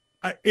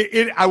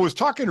 I was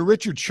talking to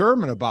Richard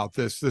Sherman about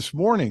this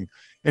morning.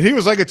 And he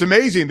was like, it's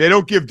amazing. They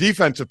don't give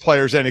defensive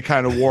players any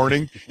kind of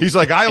warning. He's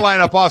like, I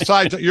line up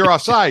offsides, you're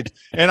offsides.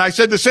 And I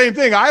said the same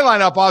thing. I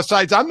line up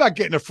offsides, I'm not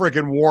getting a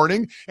freaking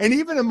warning. And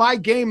even in my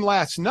game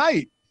last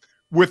night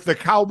with the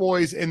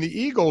Cowboys and the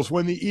Eagles,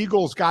 when the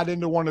Eagles got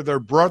into one of their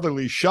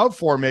brotherly shove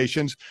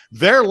formations,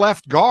 their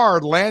left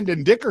guard,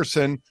 Landon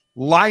Dickerson,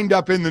 lined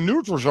up in the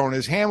neutral zone.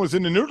 His hand was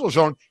in the neutral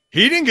zone.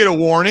 He didn't get a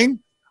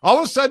warning. All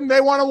of a sudden,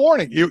 they want a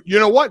warning. You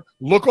know what?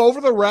 Look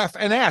over the ref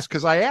and ask,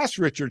 because I asked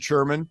Richard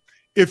Sherman,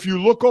 if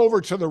you look over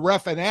to the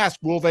ref and ask,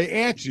 will they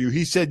answer you?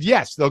 He said,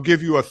 yes, they'll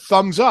give you a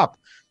thumbs up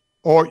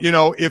or,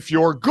 if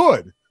you're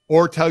good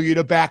or tell you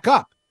to back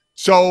up.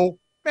 So,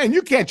 man,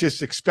 you can't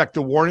just expect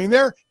a warning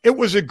there. It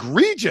was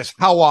egregious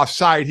how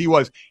offside he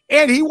was.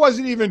 And he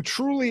wasn't even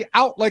truly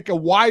out like a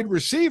wide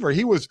receiver.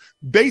 He was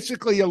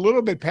basically a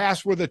little bit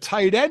past where the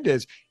tight end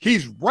is.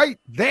 He's right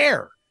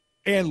there.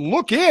 And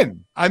look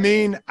in. I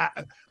mean,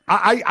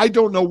 I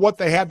don't know what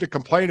they have to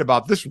complain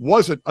about. This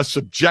wasn't a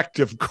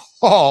subjective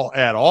call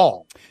at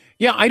all.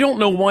 Yeah, I don't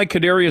know why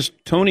Kadarius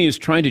Toney is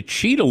trying to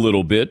cheat a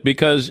little bit,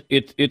 because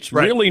it's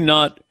right. Really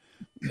not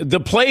 – the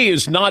play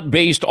is not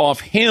based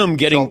off him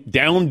getting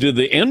down to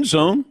the end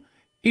zone.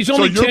 He's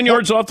only 10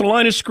 yards off the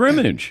line of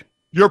scrimmage.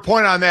 Your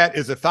point on that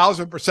is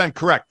 1,000%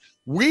 correct.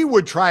 We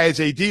would try as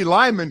a D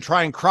lineman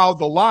try and crowd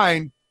the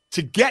line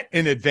to get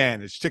an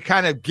advantage, to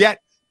kind of get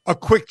a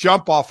quick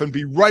jump off and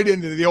be right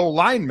into the old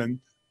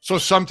lineman. So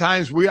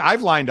sometimes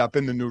I've lined up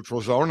in the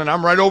neutral zone and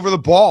I'm right over the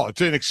ball.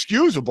 It's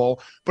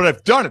inexcusable, but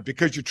I've done it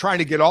because you're trying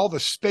to get all the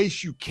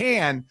space you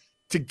can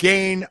to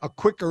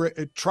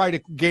try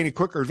to gain a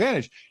quicker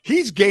advantage.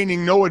 He's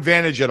gaining no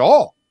advantage at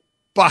all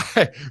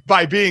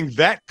by being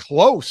that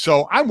close.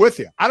 So I'm with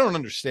you. I don't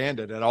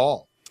understand it at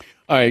all.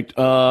 All right.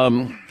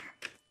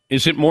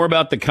 Is it more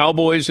about the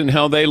Cowboys and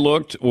how they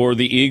looked, or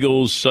the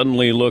Eagles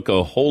suddenly look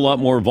a whole lot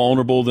more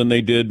vulnerable than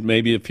they did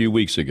maybe a few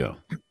weeks ago?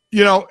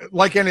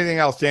 Like anything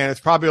else, Dan,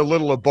 it's probably a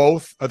little of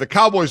both. The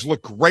Cowboys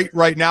look great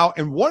right now.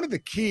 And one of the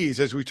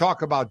keys, as we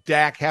talk about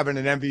Dak having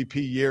an MVP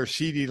year,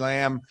 CeeDee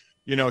Lamb,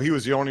 he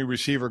was the only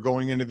receiver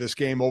going into this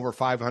game over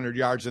 500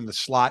 yards in the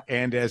slot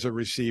and as a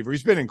receiver.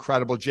 He's been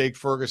incredible. Jake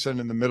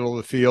Ferguson in the middle of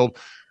the field.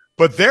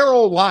 But their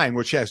old line,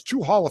 which has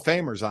two Hall of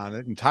Famers on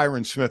it, and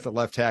Tyron Smith at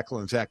left tackle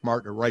and Zach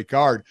Martin at right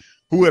guard,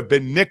 who have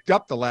been nicked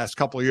up the last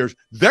couple of years,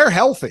 they're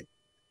healthy.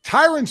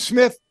 Tyron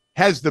Smith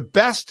has the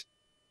best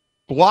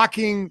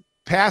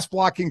pass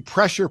blocking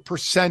pressure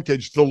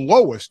percentage, the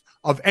lowest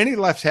of any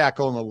left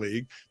tackle in the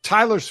league.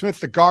 Tyler Smith,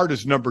 the guard,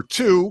 is number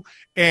 2,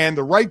 and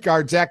the right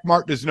guard, Zach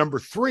Martin, is number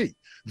 3.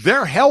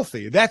 They're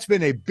healthy. That's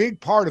been a big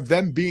part of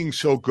them being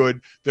so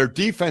good. Their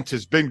defense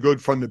has been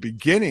good from the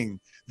beginning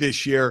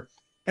this year.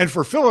 And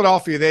for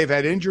Philadelphia, they've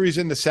had injuries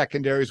in the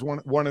secondaries.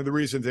 One of the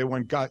reasons they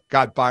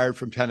got Byard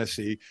from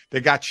Tennessee. They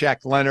got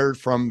Shaq Leonard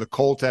from the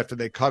Colts after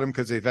they cut him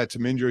because they've had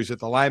some injuries at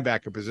the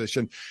linebacker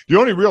position. The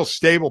only real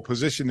stable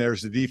position there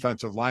is the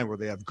defensive line, where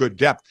they have good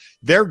depth.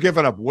 They're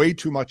giving up way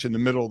too much in the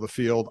middle of the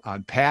field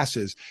on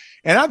passes.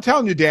 And I'm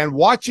telling you, Dan,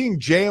 watching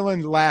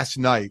Jalen last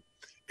night,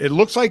 it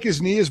looks like his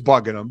knee is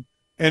bugging him,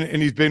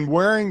 and he's been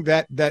wearing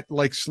that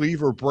like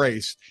sleeve or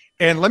brace.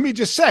 And let me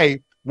just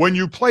say, when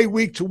you play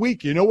week to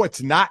week, you know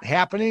what's not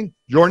happening?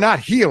 You're not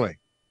healing,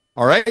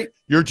 all right?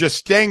 You're just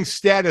staying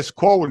status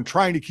quo and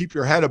trying to keep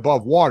your head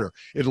above water.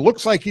 It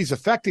looks like he's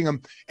affecting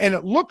him, and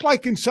it looked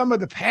like in some of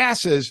the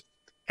passes,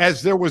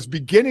 as there was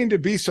beginning to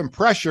be some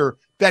pressure,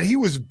 that he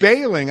was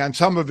bailing on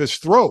some of his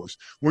throws.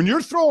 When you're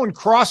throwing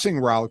crossing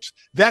routes,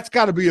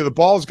 the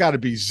ball's got to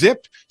be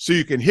zipped so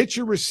you can hit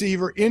your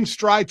receiver in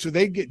stride so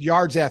they get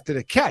yards after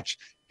the catch.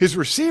 His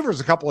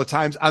receivers a couple of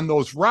times on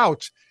those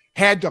routes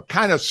had to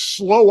kind of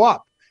slow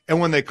up. And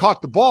when they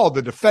caught the ball,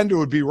 the defender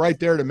would be right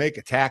there to make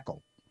a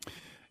tackle.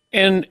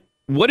 And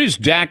what is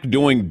Dak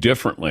doing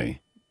differently?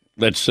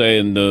 Let's say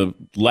in the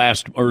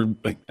last, or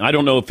I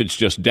don't know if it's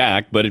just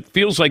Dak, but it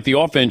feels like the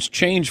offense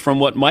changed from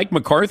what Mike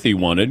McCarthy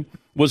wanted,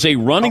 was a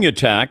running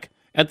attack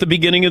at the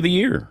beginning of the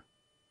year.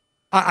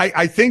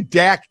 I think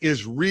Dak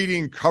is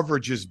reading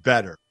coverages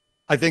better.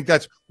 I think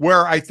that's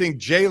where I think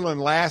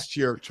Jalen last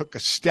year took a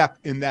step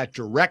in that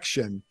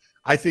direction.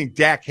 I think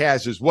Dak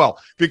has as well.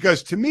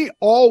 Because to me,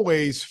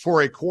 always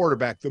for a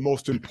quarterback, the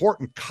most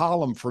important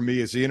column for me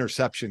is the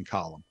interception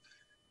column.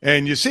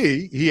 And you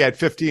see, he had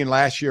 15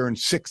 last year and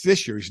 6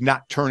 this year. He's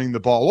not turning the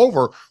ball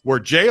over, where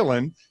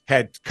Jalen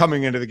had,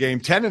 coming into the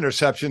game, 10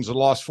 interceptions and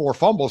lost 4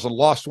 fumbles and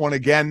lost one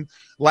again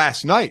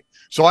last night.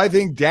 So I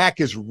think Dak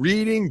is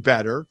reading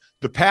better.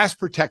 The pass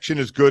protection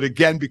is good,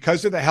 again,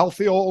 because of the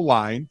healthy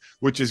O-line,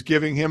 which is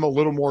giving him a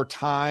little more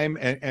time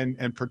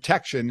and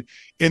protection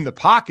in the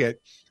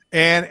pocket.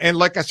 And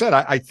like I said,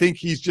 I think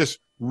he's just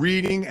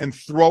reading and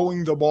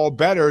throwing the ball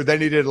better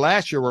than he did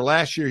last year, where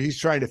last year he's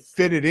trying to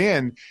fit it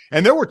in.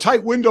 And there were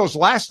tight windows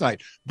last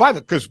night.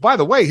 Because, by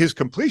the way, his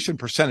completion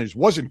percentage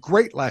wasn't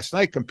great last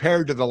night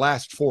compared to the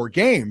last 4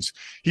 games.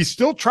 He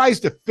still tries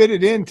to fit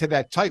it into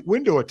that tight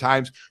window at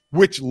times,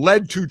 which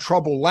led to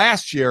trouble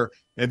last year.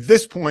 At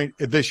this point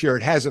this year,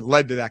 it hasn't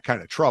led to that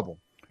kind of trouble.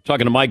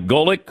 Talking to Mike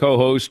Golic,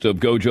 co-host of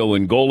Gojo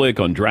and Golic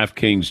on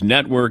DraftKings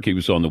Network. He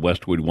was on the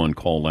Westwood One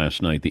call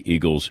last night, the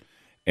Eagles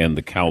and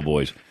the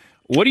Cowboys.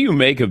 What do you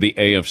make of the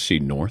AFC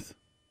North?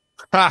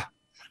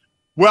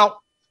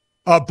 Well,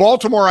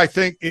 Baltimore, I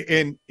think,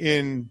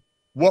 in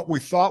what we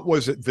thought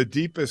was the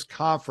deepest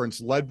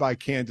conference led by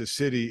Kansas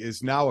City,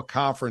 is now a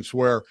conference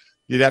where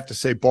you'd have to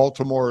say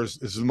Baltimore is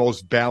the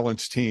most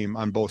balanced team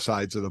on both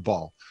sides of the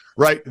ball,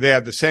 right? They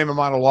have the same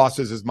amount of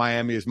losses as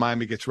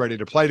Miami gets ready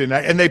to play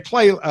tonight, and they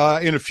play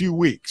in a few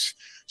weeks.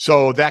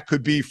 So that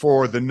could be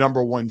for the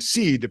number 1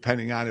 seed,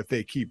 depending on if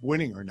they keep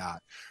winning or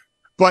not.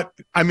 But,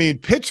 I mean,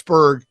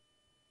 Pittsburgh,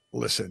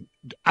 listen,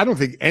 I don't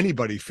think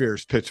anybody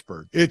fears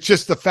Pittsburgh. It's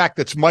just the fact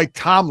that it's Mike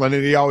Tomlin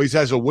and he always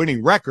has a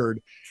winning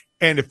record.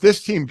 And if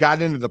this team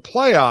got into the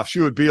playoffs,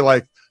 you would be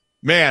like,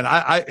 man,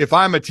 if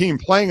I'm a team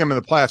playing them in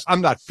the playoffs, I'm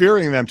not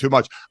fearing them too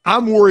much.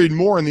 I'm worried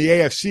more in the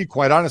AFC,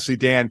 quite honestly,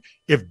 Dan,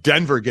 if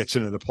Denver gets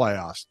into the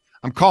playoffs.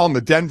 I'm calling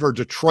the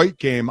Denver-Detroit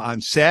game on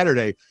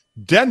Saturday.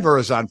 Denver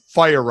is on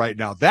fire right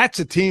now. That's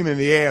a team in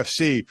the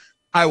AFC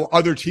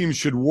other teams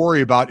should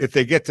worry about if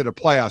they get to the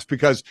playoffs,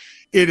 because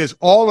it is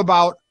all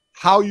about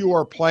how you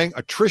are playing.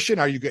 Attrition,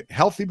 are you getting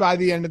healthy by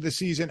the end of the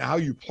season? How are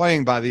you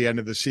playing by the end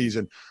of the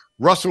season?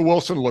 Russell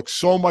Wilson looks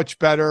so much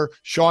better.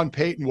 Sean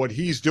Payton, what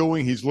he's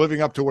doing, he's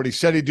living up to what he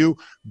said he'd do.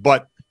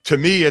 But to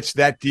me, it's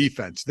that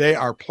defense. They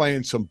are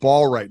playing some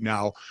ball right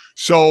now.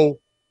 So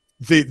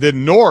the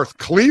North,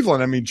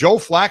 Cleveland, I mean, Joe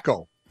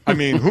Flacco, I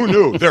mean, who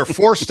knew? They're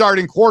 4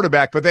 starting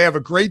quarterback, but they have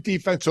a great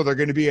defense, so they're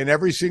going to be in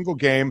every single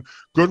game.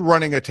 Good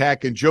running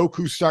attack, and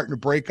Joku's starting to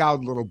break out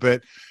a little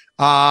bit.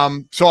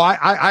 So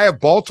I have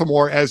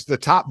Baltimore as the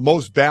top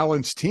most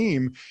balanced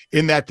team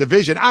in that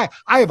division. I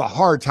have a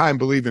hard time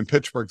believing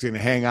Pittsburgh's going to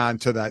hang on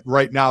to that.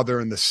 Right now, they're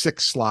in the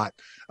 6th slot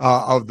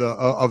of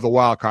the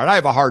wild card. I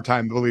have a hard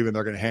time believing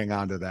they're going to hang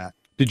on to that.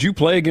 Did you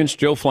play against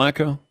Joe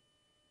Flacco?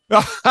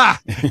 Yeah,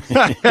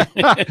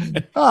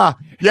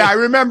 I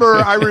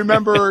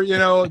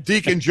remember,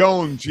 Deacon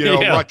Jones,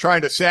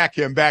 trying to sack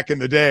him back in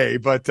the day.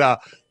 But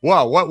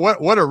wow,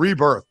 what a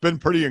rebirth! Been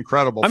pretty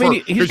incredible. I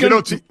mean,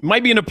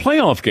 might be in a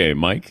playoff game,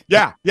 Mike.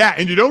 Yeah,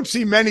 and you don't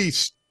see many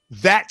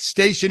that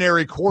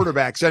stationary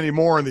quarterbacks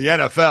anymore in the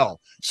NFL.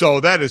 So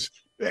that is,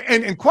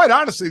 and quite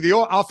honestly, the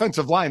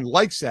offensive line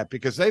likes that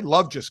because they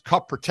love just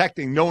cup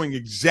protecting, knowing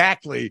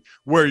exactly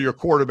where your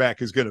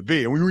quarterback is going to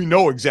be, and we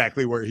know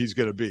exactly where he's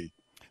going to be.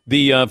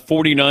 The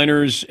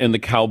 49ers and the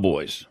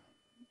Cowboys.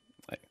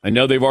 I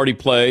know they've already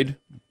played.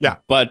 Yeah.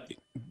 But,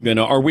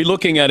 are we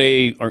looking at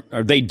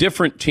are they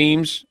different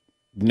teams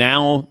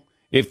now?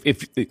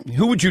 If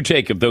who would you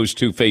take if those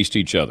two faced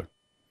each other?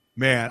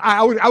 Man,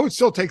 I would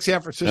still take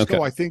San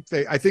Francisco.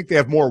 Okay. I think they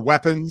have more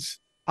weapons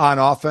on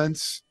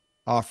offense,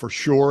 for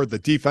sure. The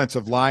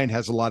defensive line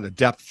has a lot of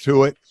depth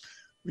to it.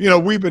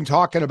 We've been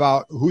talking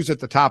about who's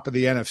at the top of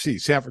the NFC,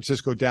 San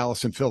Francisco,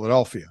 Dallas, and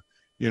Philadelphia.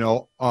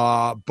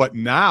 But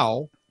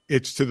now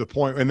it's to the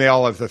point, and they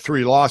all have the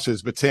 3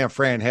 losses, but San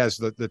Fran has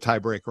the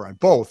tiebreaker on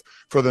both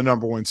for the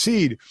number 1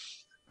 seed.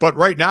 But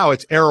right now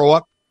it's arrow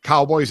up,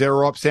 Cowboys,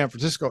 arrow up, San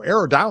Francisco,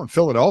 arrow down,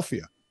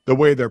 Philadelphia, the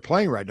way they're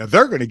playing right now.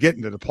 They're going to get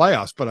into the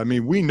playoffs, but I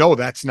mean, we know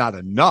that's not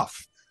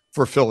enough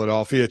for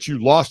Philadelphia. It's you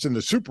lost in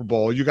the Super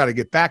Bowl. You got to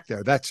get back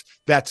there. That's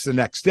the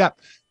next step.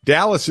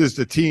 Dallas is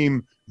the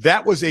team.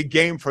 That was a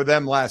game for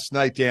them last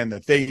night, Dan,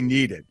 that they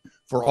needed.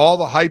 For all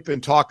the hype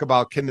and talk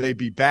about can they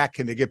be back,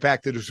 can they get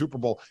back to the Super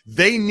Bowl,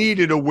 they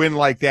needed a win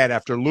like that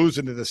after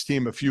losing to this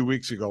team a few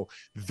weeks ago.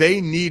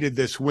 They needed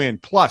this win.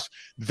 Plus,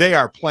 they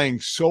are playing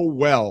so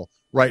well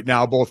right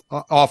now, both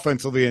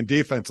offensively and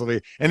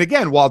defensively. And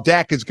again, while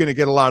Dak is going to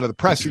get a lot of the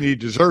press and he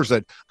deserves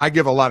it, I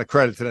give a lot of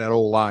credit to that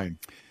old line.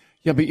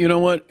 Yeah, but you know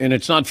what? And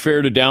it's not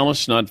fair to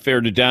Dallas, not fair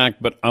to Dak,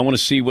 but I want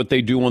to see what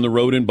they do on the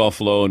road in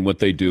Buffalo and what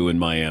they do in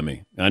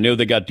Miami. I know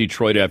they got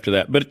Detroit after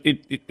that, but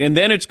and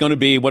then it's going to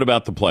be, what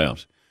about the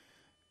playoffs?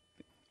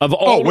 Of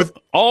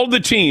all the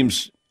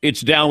teams,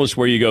 it's Dallas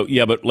where you go,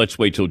 yeah, but let's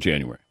wait till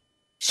January.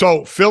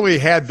 So Philly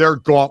had their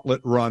gauntlet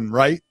run,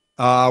 right,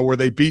 where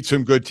they beat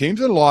some good teams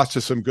and lost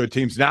to some good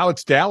teams. Now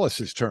it's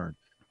Dallas's turn.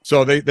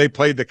 So they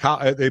played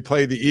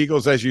the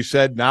Eagles, as you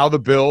said, now the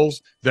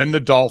Bills, then the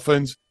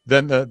Dolphins,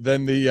 then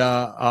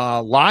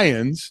the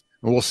Lions,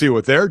 and we'll see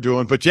what they're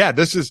doing. But yeah,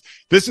 this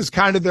is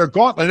kind of their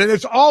gauntlet. And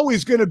it's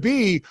always going to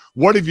be,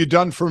 what have you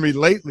done for me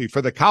lately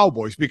for the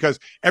Cowboys? Because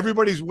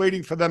everybody's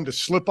waiting for them to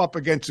slip up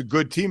against a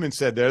good team and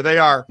said, there they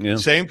are,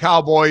 same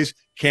Cowboys,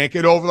 can't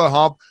get over the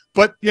hump.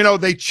 But,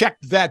 they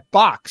checked that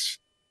box,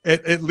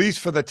 at least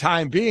for the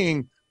time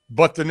being,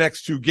 but the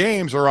next 2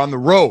 games are on the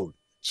road.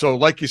 So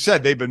like you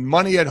said, they've been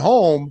money at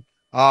home.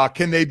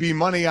 Can they be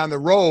money on the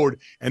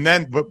road? And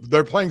then, but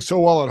they're playing so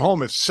well at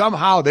home. If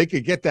somehow they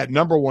could get that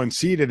number 1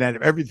 seed and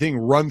have everything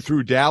run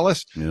through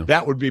Dallas,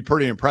 that would be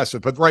pretty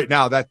impressive. But right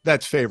now,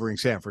 that's favoring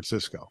San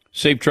Francisco.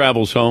 Safe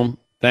travels home.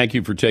 Thank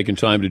you for taking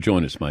time to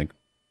join us, Mike.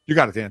 You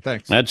got it, Dan.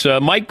 Thanks. That's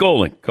Mike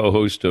Golic,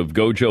 co-host of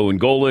Gojo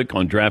and Golic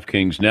on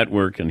DraftKings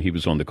Network, and he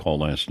was on the call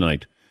last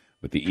night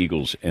with the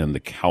Eagles and the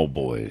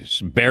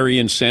Cowboys. Barry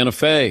in Santa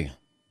Fe.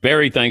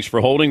 Barry, thanks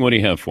for holding. What do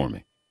you have for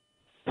me?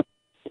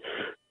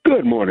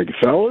 Good morning,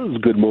 fellas.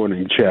 Good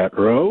morning, chat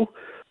row.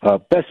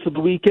 Best of the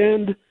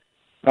weekend,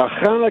 a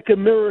Hanukkah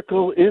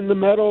miracle in the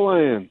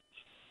Meadowlands.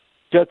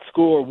 Jets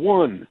score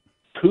 1,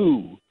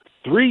 2,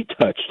 3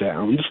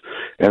 touchdowns,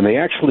 and they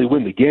actually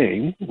win the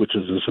game, which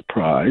is a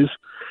surprise.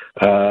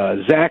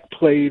 Zach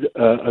played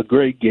a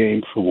great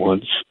game for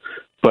once,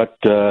 but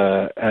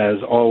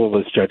as all of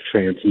us Jets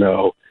fans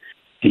know,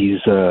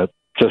 he's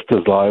just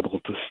as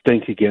liable to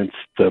stink against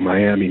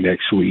Miami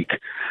next week.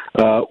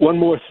 One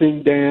more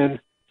thing, Dan.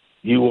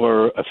 You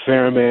are a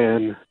fair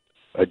man,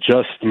 a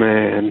just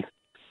man,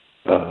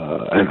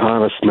 an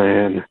honest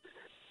man.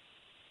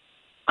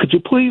 Could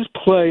you please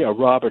play a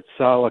Robert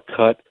Saleh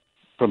cut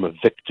from a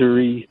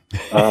victory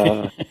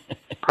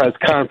press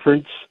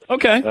conference?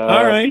 Okay.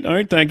 All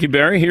right. Thank you,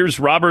 Barry. Here's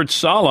Robert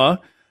Saleh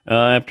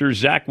after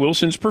Zach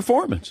Wilson's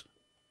performance.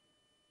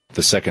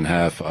 The second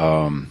half,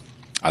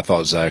 I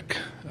thought Zach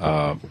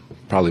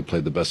probably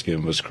played the best game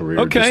of his career.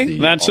 Okay,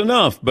 that's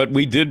enough. But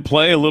we did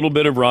play a little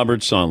bit of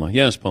Robert Saleh.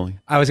 Yes, Paulie.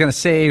 I was going to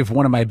save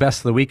one of my best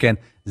of the weekend.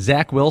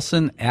 Zach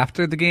Wilson,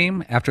 after the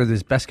game, after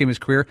his best game of his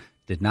career,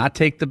 did not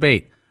take the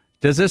bait.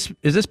 Is this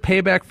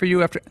payback for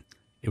you? After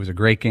it was a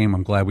great game.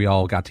 I'm glad we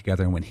all got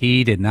together. And when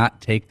he did not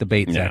take the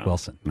bait, Zach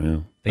Wilson,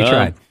 they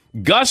tried.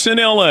 Gus in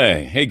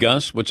L.A. Hey,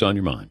 Gus, what's on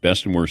your mind?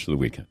 Best and worst of the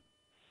weekend.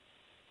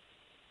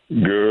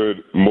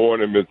 Good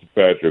morning, Mr.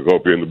 Patrick.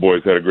 Hope you and the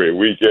boys had a great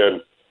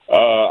weekend.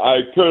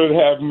 I couldn't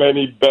have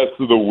many best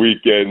of the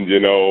weekend.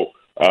 The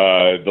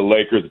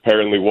Lakers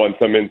apparently won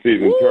some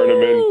in-season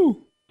tournament.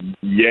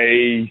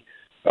 Yay.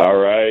 All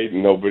right.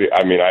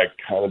 I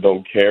kind of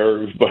don't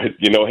care. But,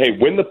 hey,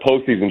 win the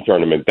postseason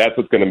tournament. That's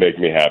what's going to make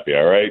me happy,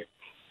 all right?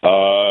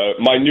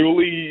 My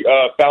newly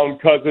found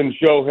cousin,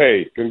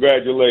 Shohei,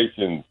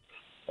 congratulations.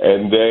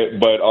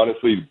 But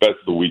honestly, the best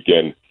of the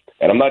weekend,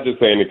 and I'm not just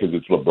saying it because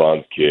it's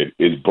LeBron's kid,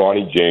 is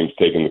Bronny James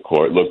taking the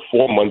court. Look,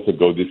 4 months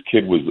ago, this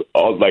kid was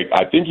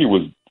I think he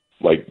was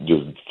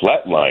just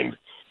flatlined.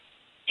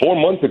 4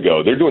 months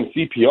ago, they're doing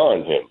CPR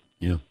on him.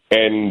 Yeah.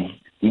 And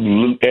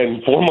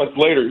 4 months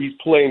later, he's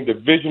playing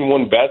Division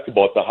I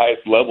basketball at the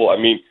highest level. I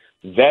mean,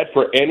 that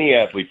for any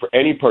athlete, for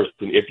any person,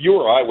 if you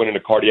or I went into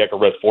cardiac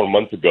arrest 4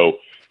 months ago,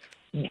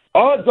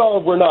 odds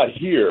are we're not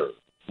here,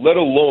 let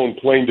alone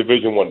playing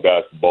Division I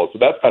basketball. So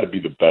that's got to be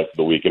the best of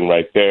the weekend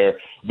right there.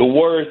 The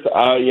worst,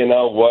 you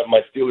know what,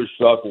 my Steelers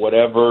suck,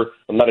 whatever.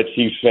 I'm not a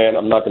Chiefs fan.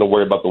 I'm not going to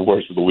worry about the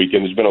worst of the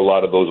weekend. There's been a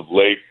lot of those of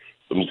late.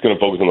 So I'm just going to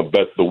focus on the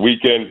best of the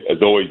weekend.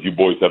 As always, you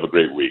boys have a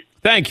great week.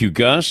 Thank you,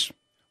 Gus.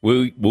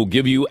 We'll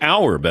give you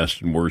our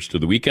best and worst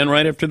of the weekend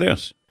right after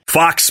this.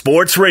 Fox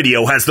Sports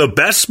Radio has the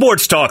best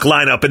sports talk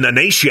lineup in the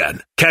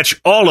nation. Catch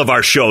all of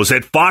our shows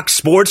at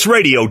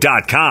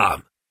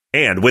foxsportsradio.com.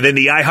 And within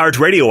the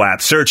iHeartRadio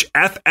app, search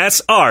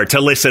FSR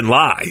to listen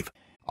live.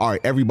 All right,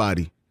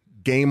 everybody,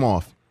 game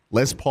off.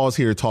 Let's pause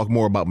here to talk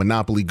more about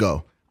Monopoly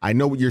Go. I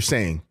know what you're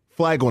saying.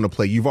 Flag on the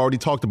play. You've already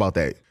talked about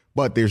that.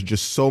 But there's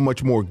just so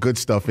much more good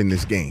stuff in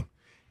this game.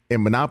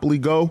 In Monopoly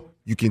Go,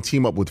 you can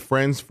team up with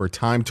friends for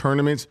time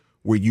tournaments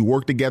where you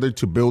work together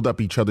to build up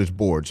each other's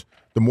boards.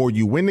 The more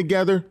you win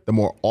together, the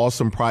more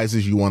awesome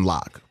prizes you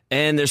unlock.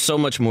 And there's so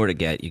much more to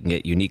get. You can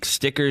get unique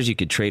stickers. You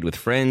could trade with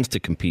friends to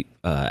compete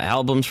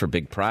albums for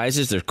big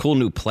prizes. There's cool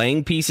new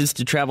playing pieces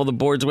to travel the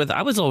boards with.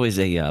 I was always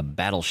a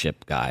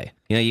Battleship guy.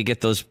 You know, you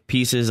get those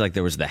pieces, like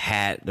there was the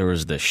hat, there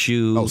was the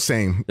shoe. Oh,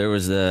 same.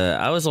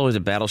 I was always a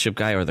Battleship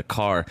guy, or the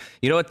car.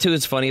 You know what, too,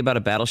 is funny about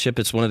a Battleship?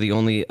 It's one of the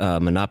only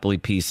Monopoly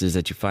pieces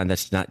that you find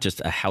that's not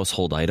just a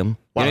household item.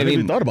 Wow, you know I never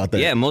even thought about that.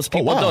 Yeah, most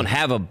people don't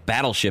have a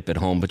Battleship at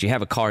home, but you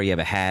have a car, you have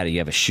a hat, you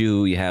have a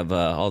shoe, you have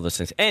all those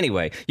things.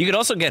 Anyway, you could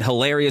also get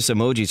hilarious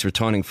emojis for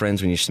taunting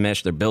friends when you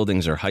smash their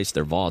buildings or heist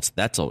their vaults.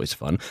 That's always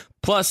fun.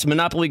 Plus,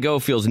 Monopoly Go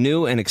feels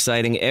new and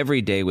exciting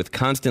every day with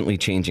constantly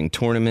changing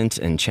tournaments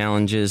and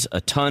challenges.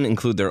 A ton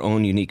include their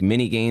own unique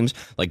mini games,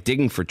 like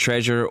digging for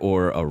treasure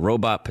or a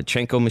robot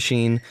Pachinko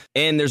machine.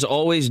 And there's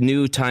always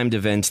new timed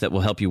events that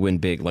will help you win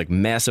big, like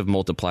massive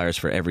multipliers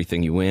for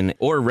everything you win,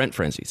 or rent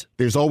frenzies.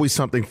 There's always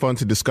something fun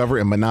to discover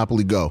in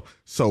Monopoly Go.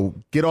 So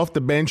get off the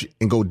bench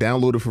and go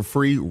download it for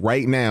free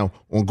right now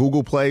on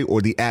Google Play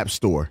or the App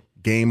Store.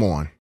 Game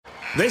on.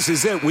 This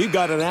is it. We've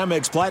got an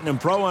Amex Platinum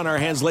Pro on our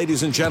hands,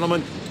 ladies and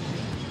gentlemen.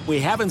 We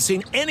haven't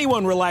seen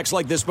anyone relax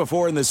like this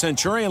before in the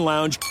Centurion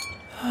Lounge.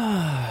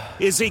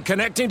 Is he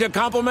connecting to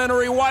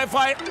complimentary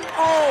Wi-Fi?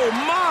 Oh,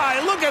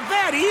 my! Look at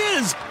that! He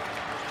is!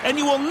 And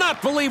you will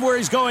not believe where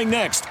he's going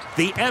next.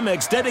 The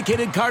Amex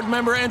dedicated card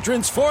member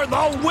entrance for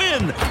the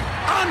win!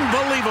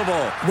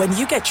 Unbelievable! When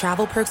you get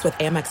travel perks with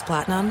Amex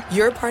Platinum,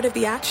 you're part of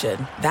the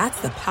action.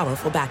 That's the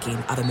powerful backing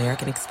of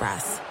American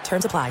Express.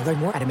 Terms apply. Learn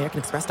more at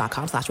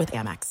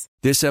americanexpress.com/withAmex.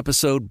 This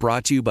episode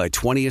brought to you by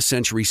 20th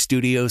Century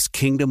Studios'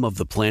 Kingdom of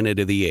the Planet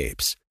of the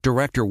Apes.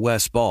 Director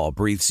Wes Ball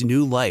breathes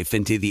new life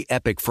into the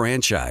epic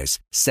franchise,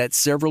 set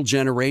several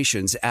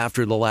generations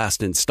after the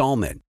last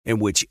installment, in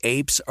which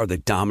apes are the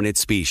dominant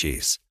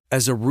species.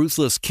 As a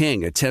ruthless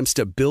king attempts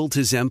to build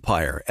his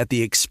empire at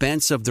the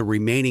expense of the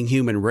remaining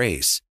human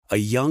race, a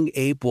young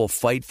ape will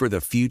fight for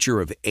the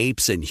future of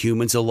apes and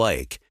humans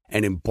alike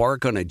and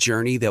embark on a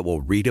journey that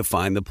will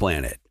redefine the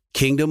planet.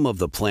 Kingdom of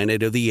the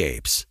Planet of the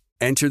Apes.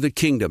 Enter the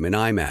kingdom in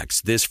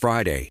IMAX this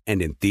Friday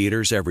and in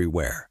theaters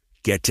everywhere.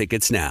 Get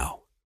tickets now.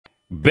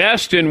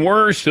 Best and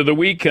worst of the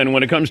weekend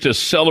when it comes to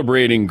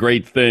celebrating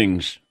great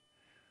things.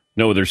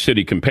 No other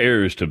city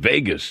compares to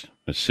Vegas,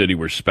 a city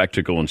where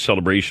spectacle and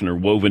celebration are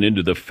woven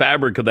into the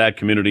fabric of that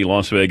community,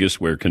 Las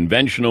Vegas, where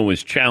conventional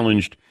is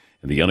challenged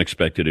and the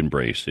unexpected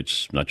embraced.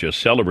 It's not just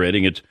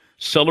celebrating, it's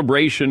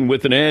celebration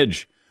with an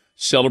edge.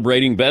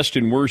 Celebrating best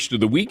and worst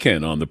of the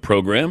weekend on the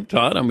program.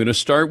 Todd, I'm going to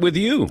start with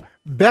you.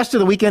 Best of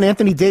the weekend,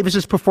 Anthony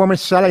Davis's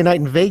performance Saturday night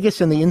in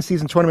Vegas in the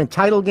in-season tournament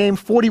title game.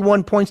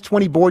 41 points,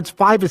 20 boards,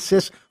 5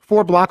 assists,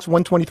 4 blocks,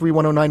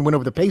 123-109 win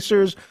over the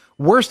Pacers.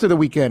 Worst of the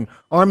weekend,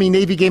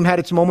 Army-Navy game had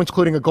its moments,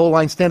 including a goal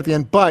line stand at the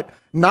end, but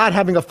not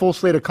having a full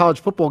slate of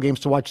college football games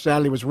to watch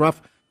Saturday was rough.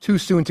 Too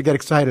soon to get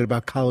excited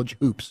about college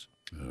hoops.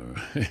 All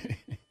right.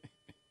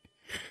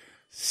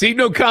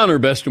 Seton O'Connor,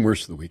 best and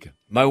worst of the weekend.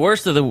 My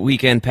worst of the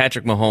weekend,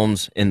 Patrick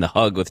Mahomes in the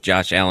hug with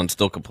Josh Allen,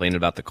 still complaining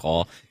about the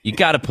call. You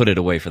got to put it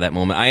away for that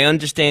moment. I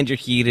understand you're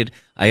heated.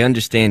 I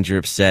understand you're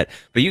upset,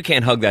 but you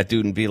can't hug that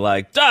dude and be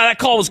like, that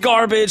call was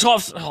garbage,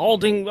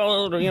 holding,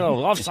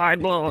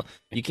 offside. Blah.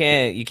 You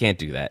can't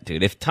do that,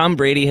 dude. If Tom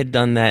Brady had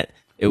done that,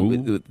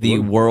 the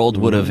world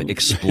would have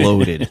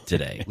exploded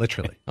today.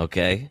 Literally.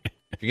 Okay?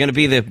 If you're going to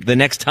be the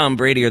next Tom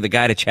Brady or the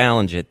guy to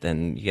challenge it,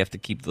 then you have to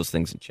keep those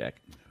things in check.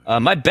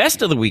 My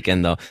best of the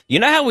weekend, though, you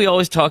know how we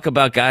always talk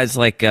about guys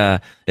like,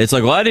 it's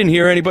like, well, I didn't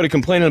hear anybody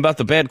complaining about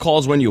the bad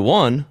calls when you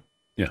won.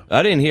 Yeah.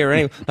 I didn't hear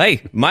any.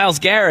 Hey, Myles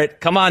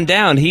Garrett, come on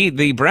down.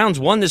 The Browns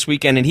won this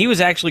weekend, and he was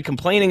actually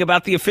complaining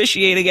about the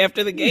officiating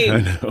after the game.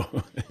 I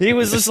know. He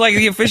was just like,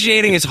 the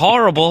officiating is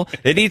horrible.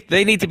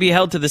 They need to be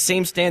held to the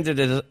same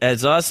standard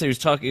as us. He was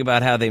talking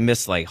about how they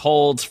miss like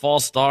holds,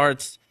 false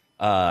starts,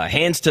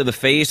 hands to the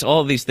face,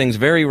 all of these things.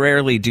 Very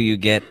rarely do you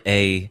get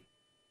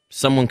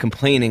someone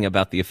complaining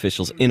about the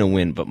officials in a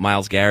win, but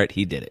Myles Garrett,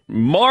 he did it.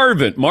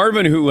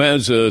 Marvin, who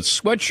has a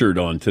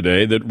sweatshirt on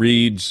today that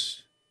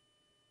reads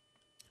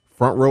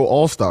Front Row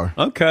All-Star.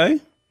 Okay.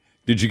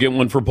 Did you get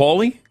one for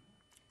Paulie?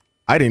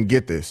 I didn't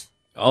get this.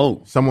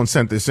 Oh. Someone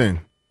sent this in.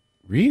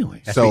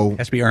 Really? Has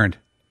to be earned.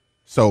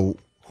 So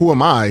who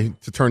am I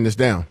to turn this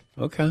down?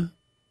 Okay.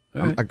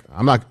 All right.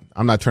 I'm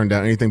not turning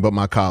down anything but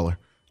my collar.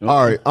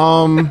 Okay.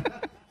 All right.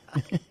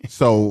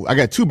 So I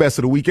got 2 best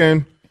of the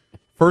weekend.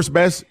 First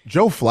best,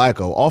 Joe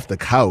Flacco off the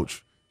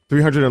couch.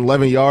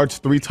 311 yards,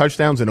 3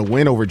 touchdowns, and a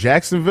win over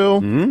Jacksonville.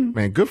 Mm-hmm.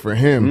 Man, good for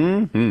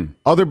him. Mm-hmm.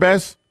 Other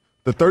best,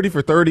 the 30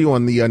 for 30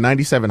 on the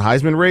 97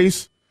 Heisman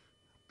race.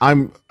 I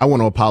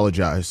want to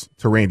apologize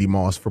to Randy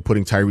Moss for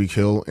putting Tyreek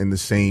Hill in the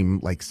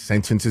same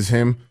sentence as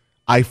him.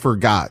 I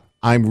forgot.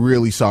 I'm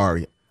really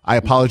sorry. I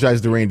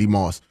apologize to Randy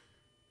Moss.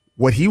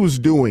 What he was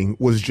doing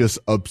was just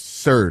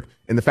absurd.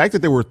 And the fact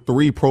that there were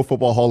 3 Pro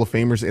Football Hall of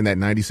Famers in that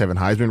 97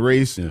 Heisman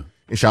race, and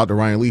shout out to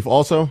Ryan Leaf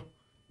also,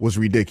 was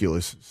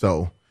ridiculous.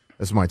 So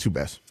that's my 2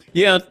 best.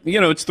 Yeah,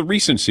 it's the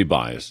recency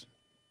bias.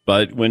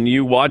 But when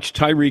you watch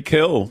Tyreek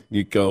Hill,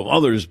 you go,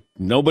 oh, there's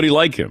nobody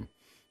like him.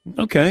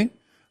 Okay.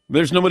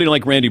 There's nobody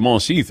like Randy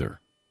Moss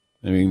either.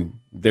 I mean,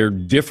 they're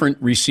different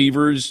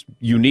receivers,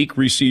 unique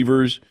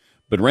receivers.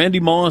 But Randy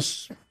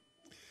Moss,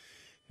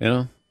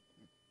 when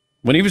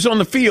he was on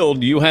the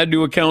field, you had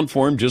to account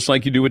for him just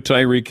like you do with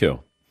Tyreek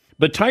Hill.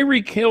 But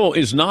Tyreek Hill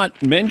is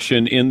not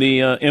mentioned in the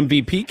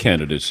MVP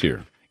candidates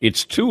here.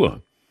 It's Tua.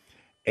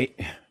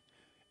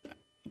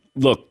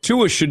 Look,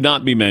 Tua should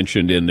not be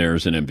mentioned in there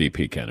as an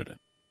MVP candidate.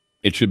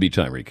 It should be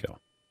Tyreek Hill.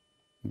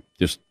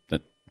 Just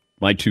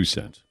my 2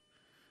 cents.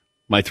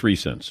 My 3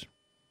 cents.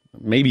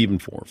 Maybe even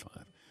 4 or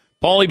 5.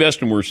 Paulie,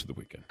 best and worst of the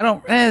weekend.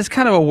 It's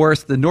kind of a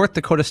worst. The North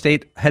Dakota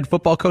State head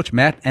football coach,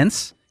 Matt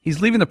Entz,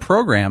 he's leaving the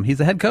program. He's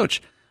the head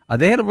coach.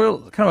 They had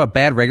kind of a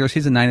bad regular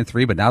season,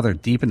 9-3, but now they're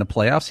deep in the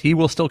playoffs. He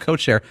will still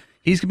coach there.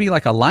 He's going to be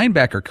like a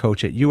linebacker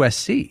coach at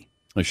USC.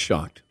 I'm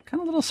shocked. Kind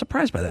of a little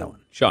surprised by that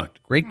one.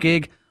 Shocked. Great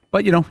gig,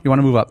 but you want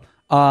to move up.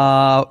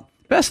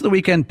 Best of the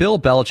weekend, Bill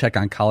Belichick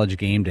on College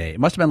Game Day. It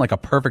must have been like a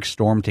perfect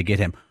storm to get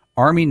him.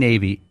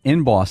 Army-Navy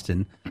in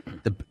Boston.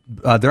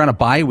 They're on a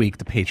bye week,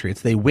 the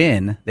Patriots. They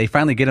win. They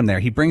finally get him there.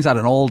 He brings out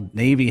an old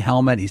Navy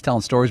helmet. He's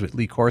telling stories with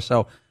Lee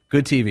Corso.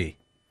 Good TV.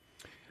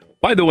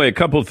 By the way, a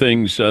couple of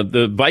things.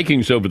 The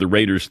Vikings over the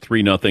Raiders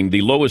 3-0,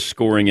 the lowest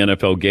scoring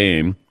NFL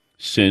game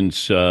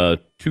since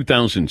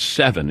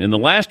 2007. In the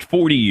last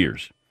 40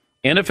 years,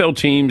 NFL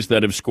teams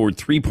that have scored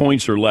 3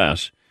 points or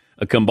less,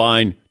 a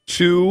combined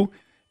 2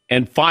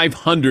 and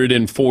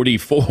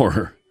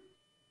 544.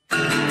 Woo!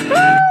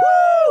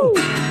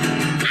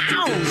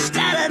 Ow!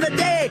 Stat of the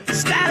day!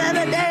 Stat of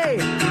the day!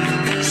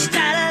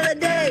 Stat of the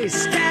day!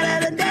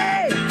 Stat of the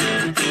day!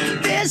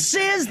 This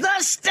is the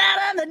stat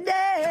of the day!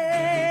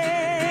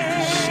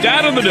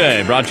 Stat of the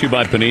day, brought to you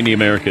by Panini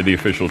America, the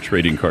official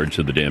trading cards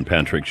of the Dan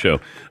Patrick Show.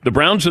 The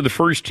Browns are the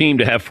first team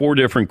to have 4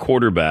 different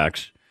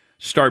quarterbacks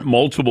start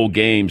multiple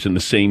games in the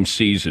same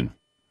season.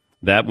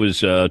 That was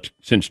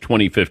since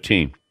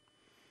 2015.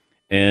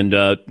 And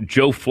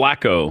Joe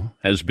Flacco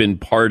has been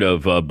part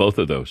of both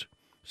of those.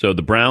 So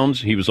the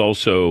Browns, he was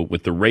also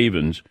with the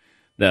Ravens.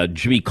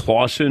 Jimmy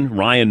Clausen,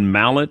 Ryan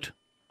Mallett,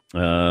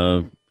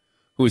 who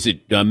was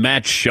it?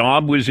 Matt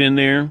Schaub was in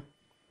there.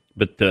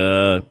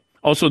 But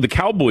also the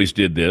Cowboys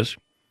did this.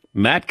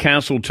 Matt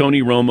Castle,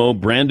 Tony Romo,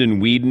 Brandon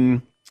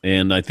Weeden,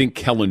 and I think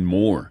Kellen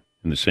Moore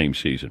in the same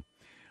season.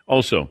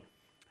 Also,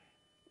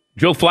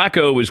 Joe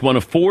Flacco is one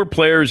of 4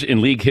 players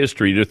in league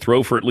history to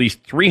throw for at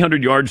least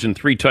 300 yards and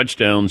 3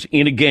 touchdowns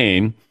in a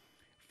game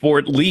for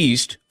at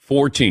least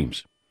 4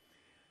 teams.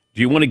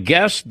 Do you want to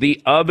guess the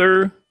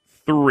other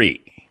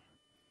 3?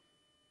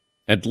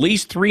 At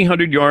least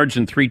 300 yards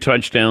and 3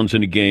 touchdowns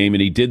in a game,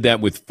 and he did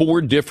that with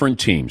 4 different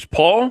teams.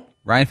 Paul?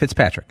 Ryan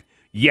Fitzpatrick.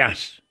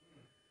 Yes.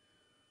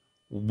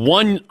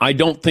 One I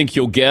don't think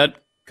you'll get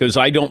because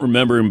I don't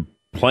remember him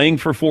playing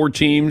for 4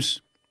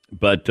 teams,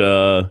 but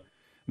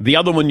the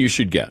other one you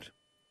should get.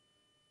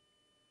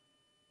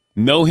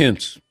 No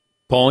hints.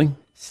 Paulie?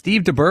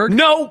 Steve DeBerg?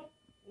 No!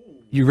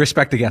 You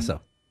respect the guess,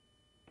 though.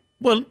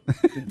 Well,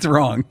 it's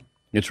wrong.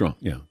 It's wrong,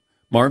 yeah.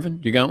 Marvin,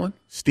 you got one?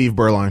 Steve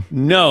Berline.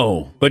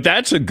 No, but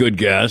that's a good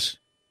guess.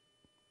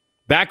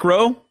 Back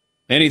row?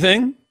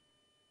 Anything?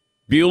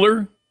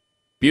 Bueller?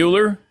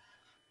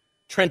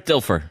 Trent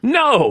Dilfer.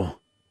 No!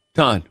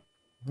 Todd?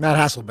 Matt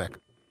Hasselbeck.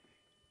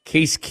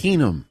 Case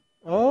Keenum.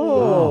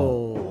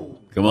 Oh.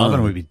 Come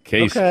on,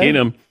 Case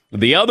Keenum.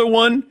 The other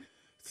one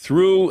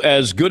threw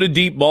as good a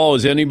deep ball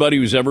as anybody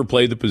who's ever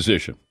played the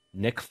position.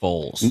 Nick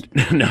Foles.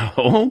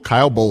 No.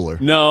 Kyle Bowler.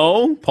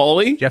 No.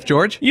 Paulie? Jeff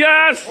George?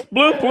 Yes.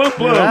 Bloop, bloop,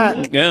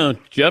 bloop. Yeah,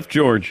 Jeff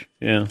George.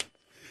 Yeah.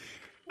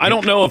 I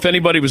don't know if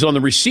anybody was on the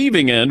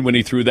receiving end when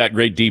he threw that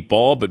great deep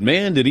ball, but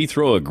man, did he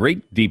throw a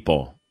great deep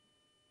ball.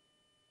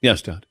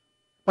 Yes, Todd.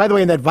 By the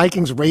way, in that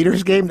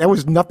Vikings-Raiders game, that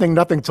was nothing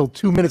till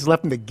 2 minutes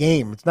left in the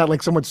game. It's not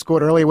like someone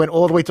scored early. It went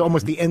all the way to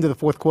almost the end of the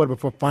fourth quarter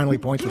before finally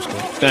points were scored.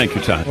 Thank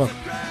you, Todd.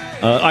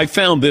 I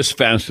found this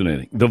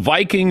fascinating. The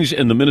Vikings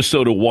and the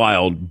Minnesota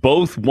Wild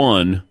both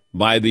won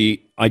by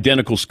the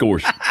identical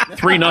scores,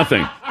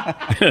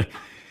 3-0.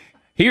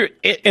 Here,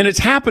 and it's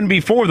happened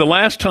before. The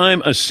last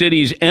time a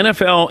city's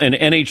NFL and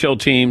NHL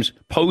teams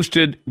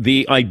posted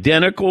the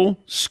identical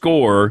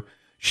score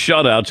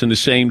shutouts in the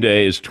same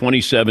day as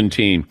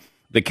 2017.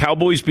 The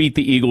Cowboys beat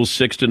the Eagles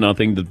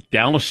 6-0. The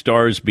Dallas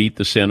Stars beat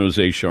the San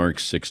Jose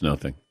Sharks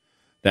 6-0.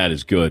 That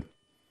is good.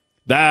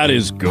 That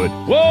is good.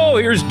 Whoa,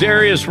 here's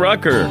Darius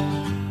Rucker.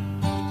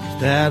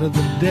 Stat of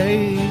the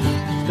day,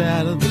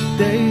 stat of the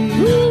day.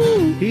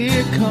 Woo!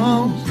 Here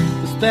comes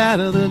the stat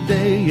of the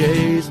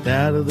day,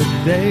 stat of the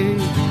day,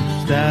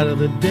 stat of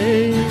the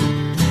day.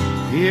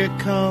 Here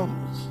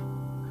comes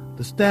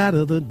the stat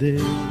of the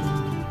day.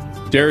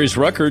 Darius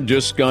Rucker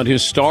just got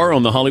his star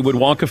on the Hollywood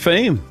Walk of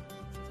Fame.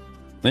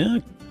 Yeah,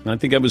 I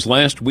think that was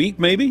last week,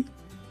 maybe.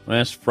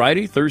 Last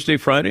Friday, Thursday,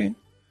 Friday.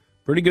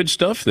 Pretty good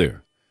stuff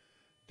there.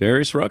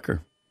 Darius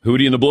Rucker.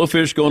 Hootie and the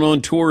Blowfish going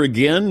on tour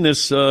again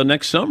this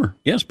next summer.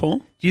 Yes, Paul?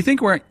 Do you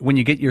think when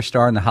you get your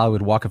star in the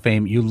Hollywood Walk of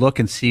Fame, you look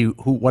and see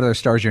what other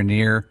stars you're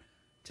near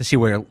to see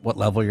what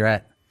level you're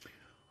at?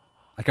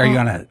 Like, are you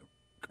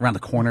around the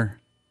corner?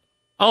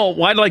 Oh,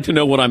 well, I'd like to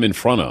know what I'm in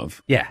front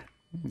of. Yeah.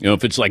 You know,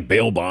 if it's like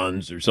bail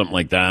bonds or something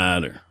like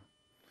that,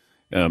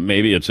 or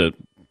maybe it's a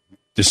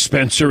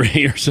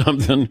dispensary or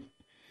something,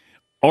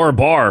 or a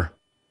bar.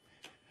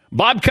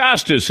 Bob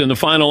Costas in the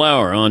final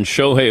hour on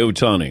Shohei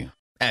Ohtani.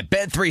 At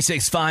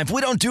Bet365, we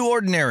don't do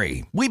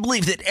ordinary. We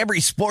believe that every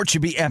sport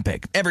should be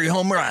epic. Every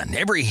home run,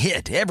 every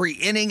hit, every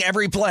inning,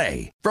 every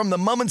play. From the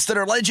moments that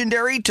are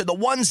legendary to the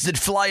ones that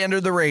fly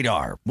under the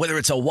radar. Whether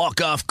it's a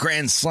walk-off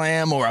grand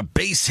slam or a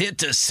base hit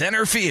to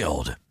center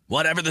field.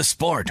 Whatever the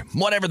sport,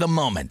 whatever the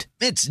moment.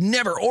 It's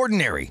never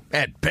ordinary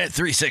at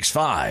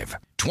Bet365.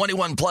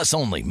 21 plus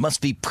only. Must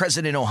be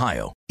present in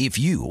Ohio. If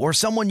you or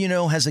someone you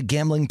know has a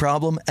gambling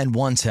problem and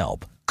wants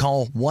help,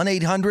 call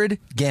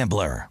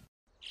 1-800-GAMBLER.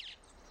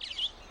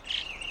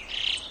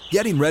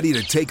 Getting ready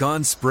to take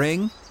on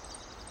spring?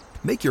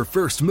 Make your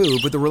first move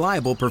with the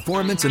reliable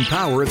performance and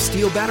power of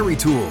Steel battery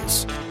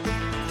tools.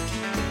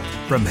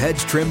 From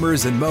hedge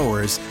trimmers and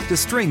mowers to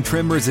string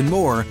trimmers and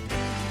more,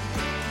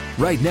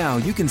 right now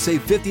you can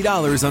save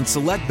 $50 on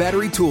select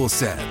battery tool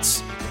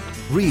sets.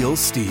 Real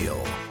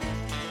Steel.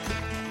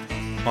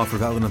 Offer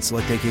valid on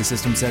select AK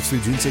system sets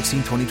through June 16,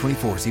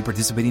 2024. See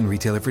participating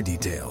retailer for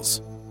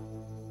details.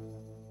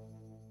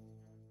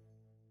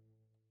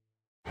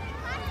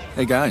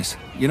 Hey guys,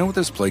 you know what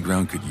this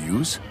playground could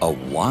use? A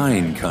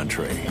wine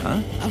country,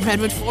 huh? A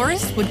redwood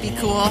forest would be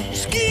cool.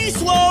 Ski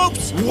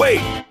slopes!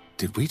 Wait!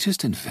 Did we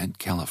just invent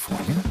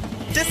California?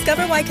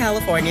 Discover why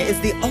California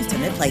is the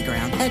ultimate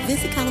playground at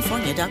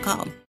visitcalifornia.com.